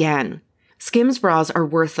delivered again. Skims bras are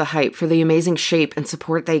worth the hype for the amazing shape and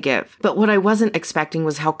support they give, but what I wasn't expecting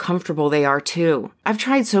was how comfortable they are too. I've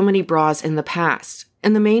tried so many bras in the past,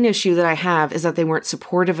 and the main issue that I have is that they weren't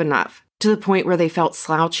supportive enough, to the point where they felt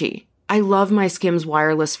slouchy. I love my Skims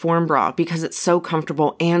wireless form bra because it's so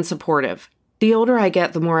comfortable and supportive. The older I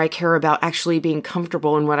get, the more I care about actually being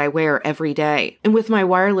comfortable in what I wear every day. And with my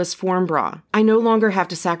wireless form bra, I no longer have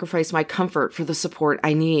to sacrifice my comfort for the support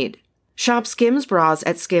I need. Shop Skims bras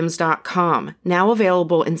at skims.com, now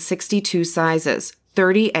available in 62 sizes,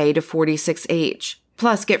 30A to 46H.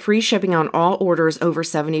 Plus, get free shipping on all orders over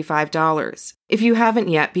 $75. If you haven't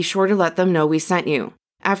yet, be sure to let them know we sent you.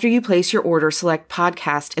 After you place your order, select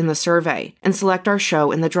podcast in the survey and select our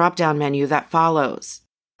show in the drop-down menu that follows.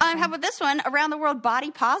 How about this one? Around the world, body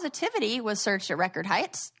positivity was searched at record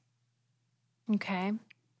heights. Okay.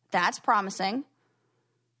 That's promising.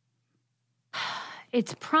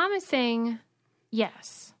 It's promising,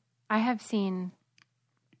 yes. I have seen.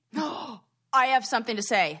 I have something to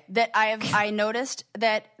say that I noticed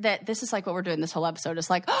that this is like what we're doing this whole episode. It's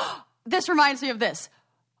like, this reminds me of this.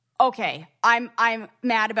 Okay, I'm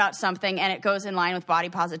mad about something and it goes in line with body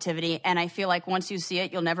positivity, and I feel like once you see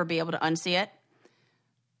it, you'll never be able to unsee it.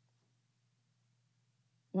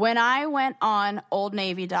 When I went on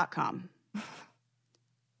oldnavy.com,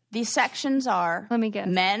 these sections are, let me guess,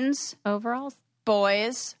 men's, overalls,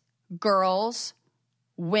 boys, girls,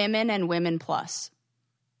 women, and women plus.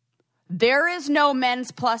 There is no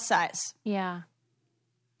men's plus size. Yeah.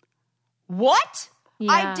 What?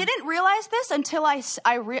 Yeah. I didn't realize this until I saw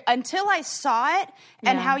it,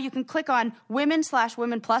 and how you can click on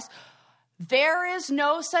women/women plus. There is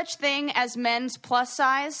no such thing as men's plus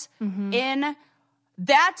size in.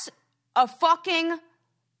 That's a fucking.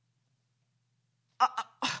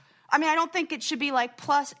 I mean, I don't think it should be like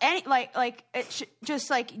plus any like it should just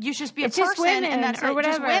like you should just be a person, just women, and that's or like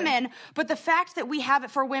just whatever. women. But the fact that we have it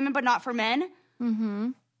for women but not for men.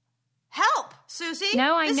 Help, Susie.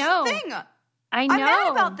 No, I this know. Is the thing. I know. I'm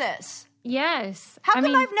mad about this. Yes. How come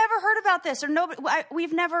I've never heard about this, or nobody?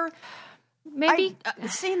 We've never maybe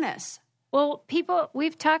seen this. Well,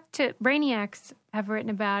 we've talked to brainiacs have written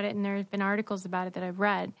about it, and there's been articles about it that I've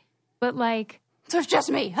read. But like, so it's just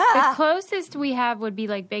me. The closest we have would be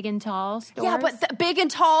like big and tall stores. Yeah, but big and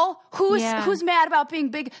tall. Who's mad about being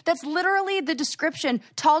big? That's literally the description.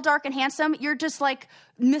 Tall, dark, and handsome. You're just like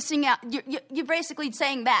missing out. You're basically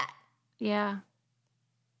saying that. Yeah.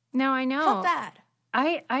 No, I know. Fuck that.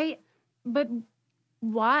 But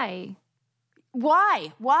why?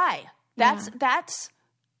 Why? That's.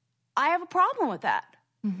 I have a problem with that.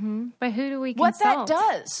 Mm-hmm. But who do we What consult?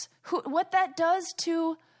 that does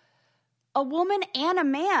to a woman and a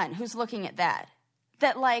man who's looking at that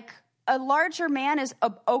like a larger man is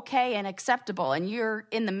okay and acceptable, and you're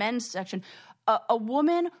in the men's section. A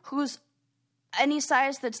woman who's any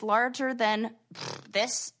size that's larger than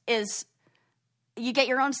this is, you get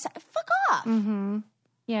your own size. Fuck off. Mm-hmm.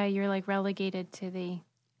 Yeah, you're like relegated to the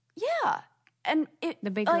and the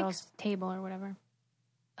big girls table or whatever.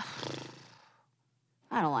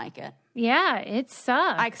 I don't like it. Yeah, it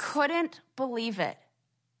sucks. I couldn't believe it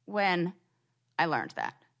when I learned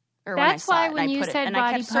that. Or that's when I saw why it, when you said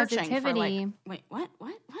body positivity. Wait, what?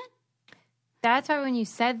 That's why when you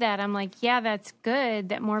said that, I'm like, yeah, that's good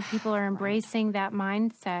that more people are embracing that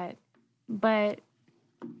mindset. But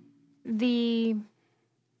the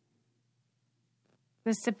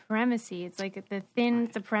supremacy, it's like the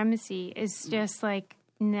thin supremacy is just like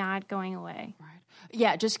not going away. Right.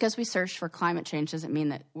 Yeah, just because we search for climate change doesn't mean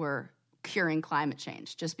that we're curing climate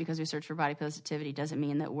change. Just because we search for body positivity doesn't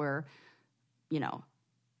mean that we're,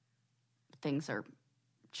 things are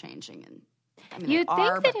changing. And I mean, you'd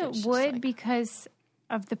think that it would like, because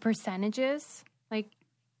of the percentages. Like,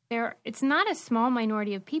 it's not a small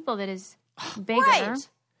minority of people that is bigger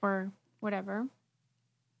or whatever.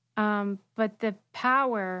 But the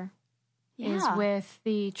power is with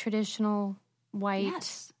the traditional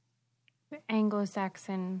white,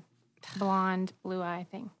 Anglo-Saxon, blonde, blue eye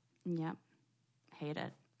thing. Yep. Hate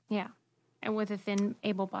it. Yeah. and with a thin,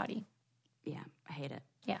 able body. Yeah, I hate it.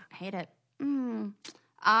 Yeah. I hate it.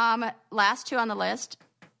 Last two on the list.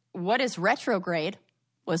 What is retrograde?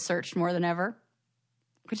 Was searched more than ever.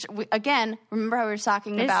 Which, again, remember how we were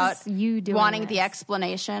talking about wanting the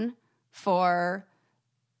explanation for,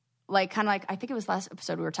 like, kind of like, I think it was last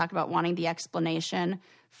episode we were talking about wanting the explanation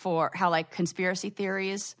for how, like, conspiracy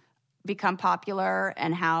theories become popular,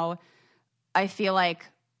 and how I feel like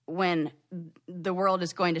when the world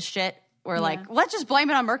is going to shit, we're like, let's just blame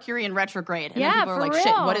it on Mercury and retrograde. And then people are like,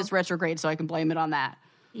 shit, what is retrograde? So I can blame it on that.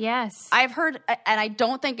 Yes. I've heard, and I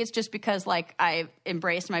don't think it's just because, like, I've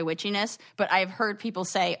embraced my witchiness, but I've heard people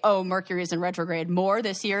say, oh, Mercury is in retrograde more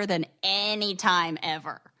this year than any time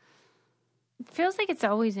ever. It feels like it's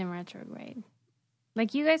always in retrograde.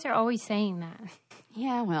 Like, you guys are always saying that.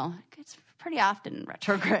 Yeah, well, it's pretty often in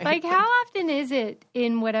retrograde. Like, how often is it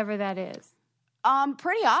in whatever that is?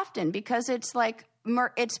 Pretty often, because it's like,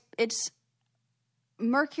 it's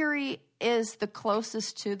Mercury is the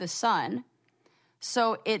closest to the sun.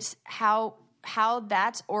 So it's how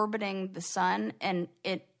that's orbiting the sun, and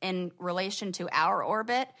it in relation to our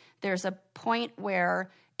orbit, there's a point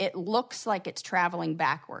where it looks like it's traveling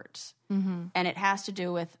backwards. Mm-hmm. And it has to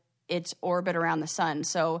do with its orbit around the sun.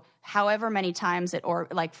 So however many times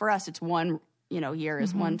like for us, it's one, year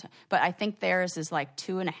is one time. But I think theirs is like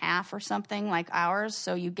 2.5 or something like ours.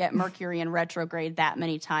 So you get Mercury in retrograde that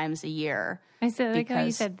many times a year. I said, like how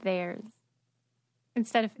you said theirs.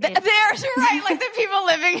 Instead of theirs, you're right. Like the people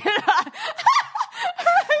living in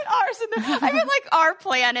ours. I mean, like our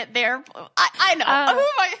planet. There, I know.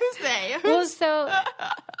 Who's they? Well, so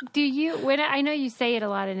do you? I know you say it a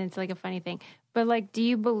lot, and it's like a funny thing. But like, do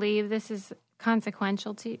you believe this is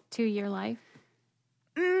consequential to your life?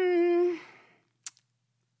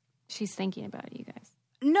 She's thinking about it, you guys.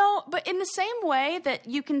 No, but in the same way that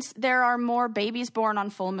there are more babies born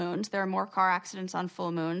on full moons, there are more car accidents on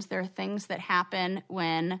full moons, there are things that happen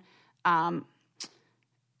when,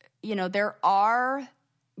 there are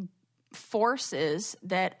forces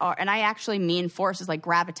that are, and I actually mean forces like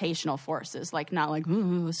gravitational forces, like not like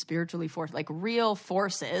spiritually force, like real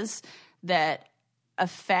forces that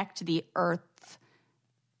affect the earth,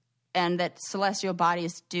 and that celestial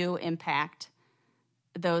bodies do impact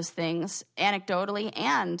those things anecdotally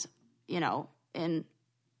and, in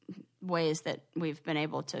ways that we've been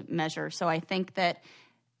able to measure. So I think that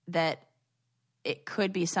it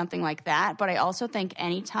could be something like that. But I also think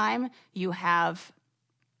anytime you have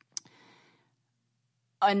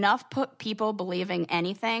enough people believing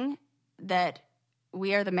anything, that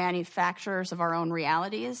we are the manufacturers of our own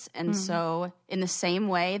realities. And so in the same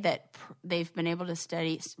way that they've been able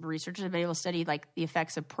to researchers have been able to study like the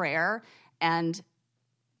effects of prayer and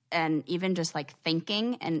even just like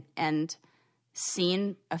thinking and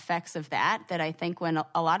seen effects of that I think when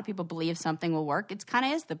a lot of people believe something will work, it kind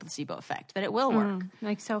of is the placebo effect, that it will work.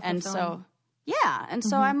 Like self-fulfilling. And so, yeah. And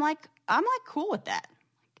so I'm like cool with that.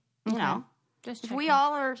 Just if we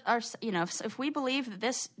all are, if we believe that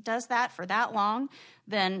this does that for that long,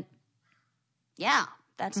 then yeah,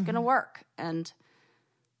 that's going to work. And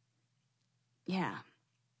yeah.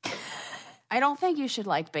 I don't think you should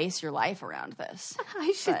like base your life around this.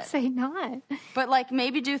 I should say not. But like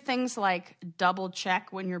maybe do things like double check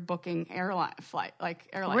when you're booking airline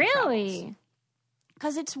Really?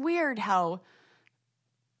 Because it's weird how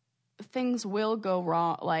things will go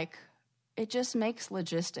wrong. Like it just makes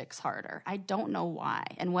logistics harder. I don't know why.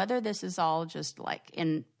 And whether this is all just like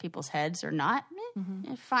in people's heads or not,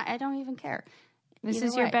 fine. I don't even care. This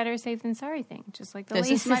is your better safe than sorry thing, just like the This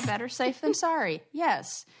laces. is my better safe than sorry.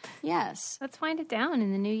 Yes. Let's wind it down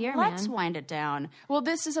in the new year, Let's wind it down. Well,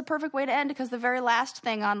 this is a perfect way to end because the very last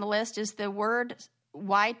thing on the list is the word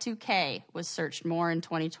Y2K was searched more in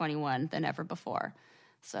 2021 than ever before.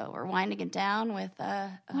 So we're winding it down with...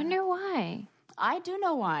 wonder why. I do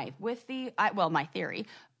know why. With my theory...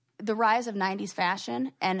 the rise of 90s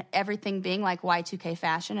fashion and everything being like Y2K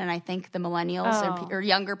fashion. And I think the millennials or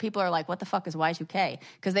younger people are like, what the fuck is Y2K?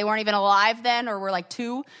 Because they weren't even alive then or were like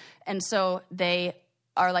 2. And so they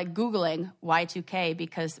are like Googling Y2K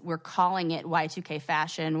because we're calling it Y2K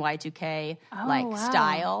fashion, Y2K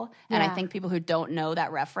style. Yeah. And I think people who don't know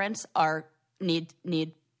that reference need.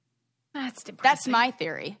 That's depressing. That's my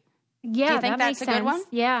theory. Yeah, do you think that's a good one?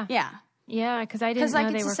 Yeah. Yeah. Yeah, because I didn't know they were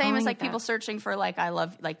calling it that. Because it's the same as like people searching for like I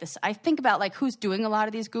love like this. I think about like who's doing a lot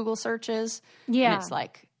of these Google searches. Yeah, and it's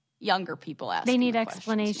like younger people asking. They need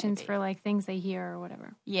explanations for like things they hear or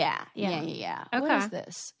whatever. Yeah. Okay. What is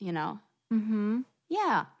this? Mm-hmm.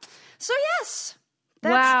 Yeah. So yes.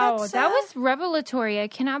 That was revelatory. I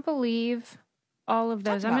cannot believe all of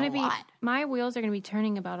those. My wheels are going to be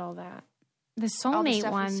turning about all that. The soulmate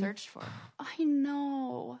one. one. Searched for. I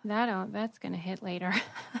know. That's going to hit later.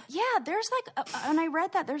 Yeah, there's like, when I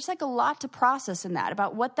read that, there's like a lot to process in that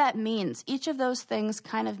about what that means. Each of those things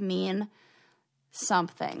kind of mean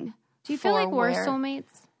something. Do you feel like we're soulmates?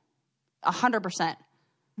 100%.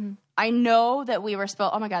 I know that we were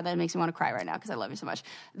supposed. Oh my God, that makes me want to cry right now because I love you so much.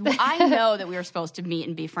 I know that we were supposed to meet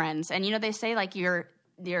and be friends. And they say like your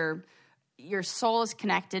soul is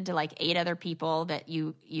connected to like 8 other people that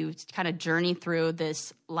you kind of journey through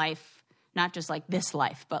this life, not just like this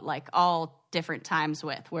life, but like all different times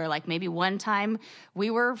with. Where like maybe one time we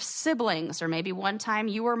were siblings, or maybe one time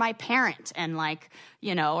you were my parent, and like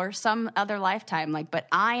or some other lifetime. Like, but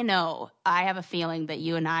I know I have a feeling that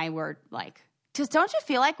you and I were like. Because don't you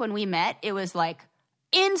feel like when we met, it was like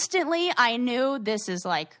instantly I knew this is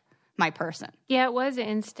like my person. Yeah, it was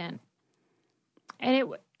instant.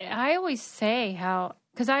 And I always say how,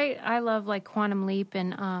 because I love like Quantum Leap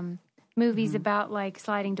and movies about like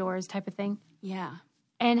sliding doors type of thing. Yeah.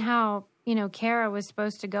 And how, Kara was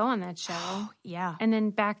supposed to go on that show. Yeah. And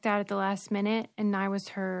then backed out at the last minute, and I was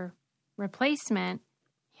her replacement.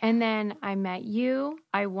 Yeah. And then I met you.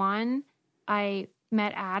 I won. I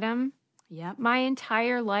met Adam. Yep. My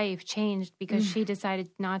entire life changed because she decided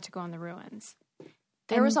not to go on the ruins.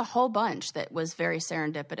 There was a whole bunch that was very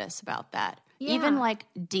serendipitous about that. Yeah. Even like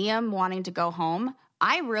Diem wanting to go home,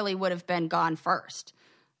 I really would have been gone first.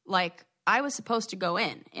 Like I was supposed to go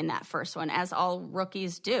in that first one, as all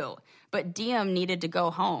rookies do. But Diem needed to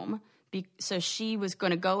go home, so she was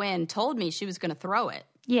going to go in, told me she was going to throw it.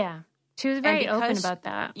 Yeah. She was very open about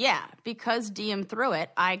that. Yeah. Because Diem threw it,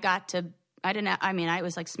 it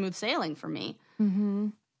was like smooth sailing for me. Mm-hmm.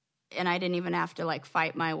 And I didn't even have to like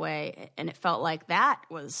fight my way. And it felt like there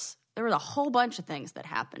was a whole bunch of things that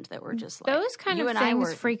happened that were just like. Those kind of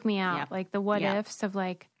things freak me out. Yep. Like the what ifs of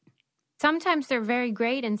like, sometimes they're very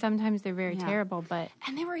great and sometimes they're very terrible.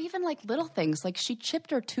 And they were even like little things. Like she chipped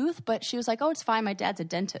her tooth, but she was like, oh, it's fine. My dad's a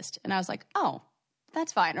dentist. And I was like, oh.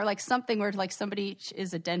 That's fine. Or like something where like somebody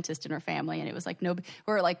is a dentist in her family, and it was like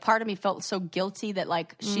where like part of me felt so guilty that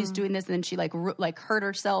like she's doing this and then she like hurt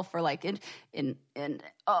herself, or like I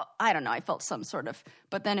don't know. I felt some sort of,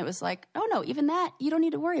 but then it was like, oh no, even that you don't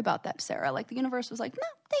need to worry about that, Sarah. Like the universe was like, no,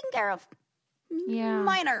 taken care of.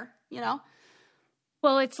 Minor,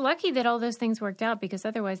 Well, it's lucky that all those things worked out, because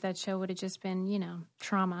otherwise that show would have just been,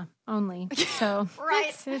 trauma only. So right.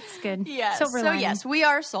 It's good. Yes. So yes, we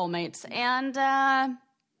are soulmates, and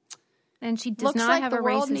she does not have a racist tattoo. The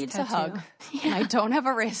world needs a hug. Yeah. I don't have a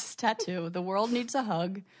racist tattoo. The world needs a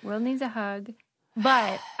hug. World needs a hug.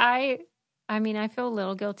 But I feel a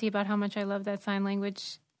little guilty about how much I love that sign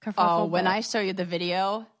language kerfuffle. Oh, when I show you the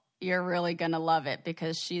video, you're really going to love it,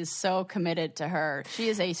 because she's so committed to her. She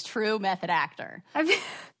is a true method actor.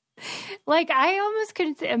 Like, I almost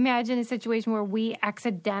couldn't imagine a situation where we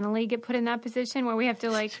accidentally get put in that position where we have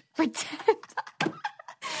to, like, pretend.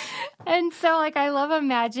 And so, like, I love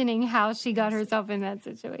imagining how she got herself in that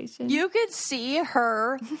situation. You could see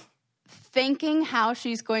her thinking how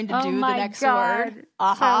she's going to do the next word.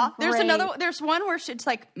 So there's one where it's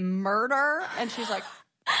like murder, and she's like...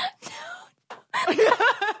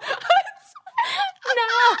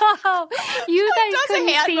 No, you guys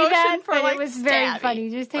couldn't see that, but like it was very stabby. Funny.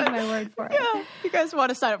 Just take my word for it. Yeah, you guys want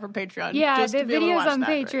to sign up for Patreon? Yeah, the video's on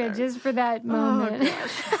Patreon just for that moment.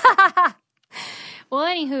 Well,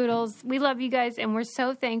 any hoodles, we love you guys, and we're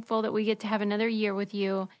so thankful that we get to have another year with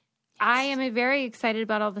you. Yes. I am very excited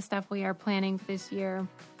about all the stuff we are planning for this year.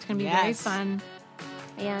 It's going to be very fun,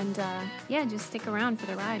 and just stick around for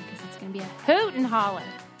the ride, because it's going to be a hoot and holler.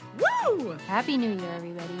 Woo! Happy New Year,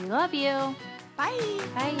 everybody. We love you. Bye.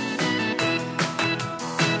 Bye.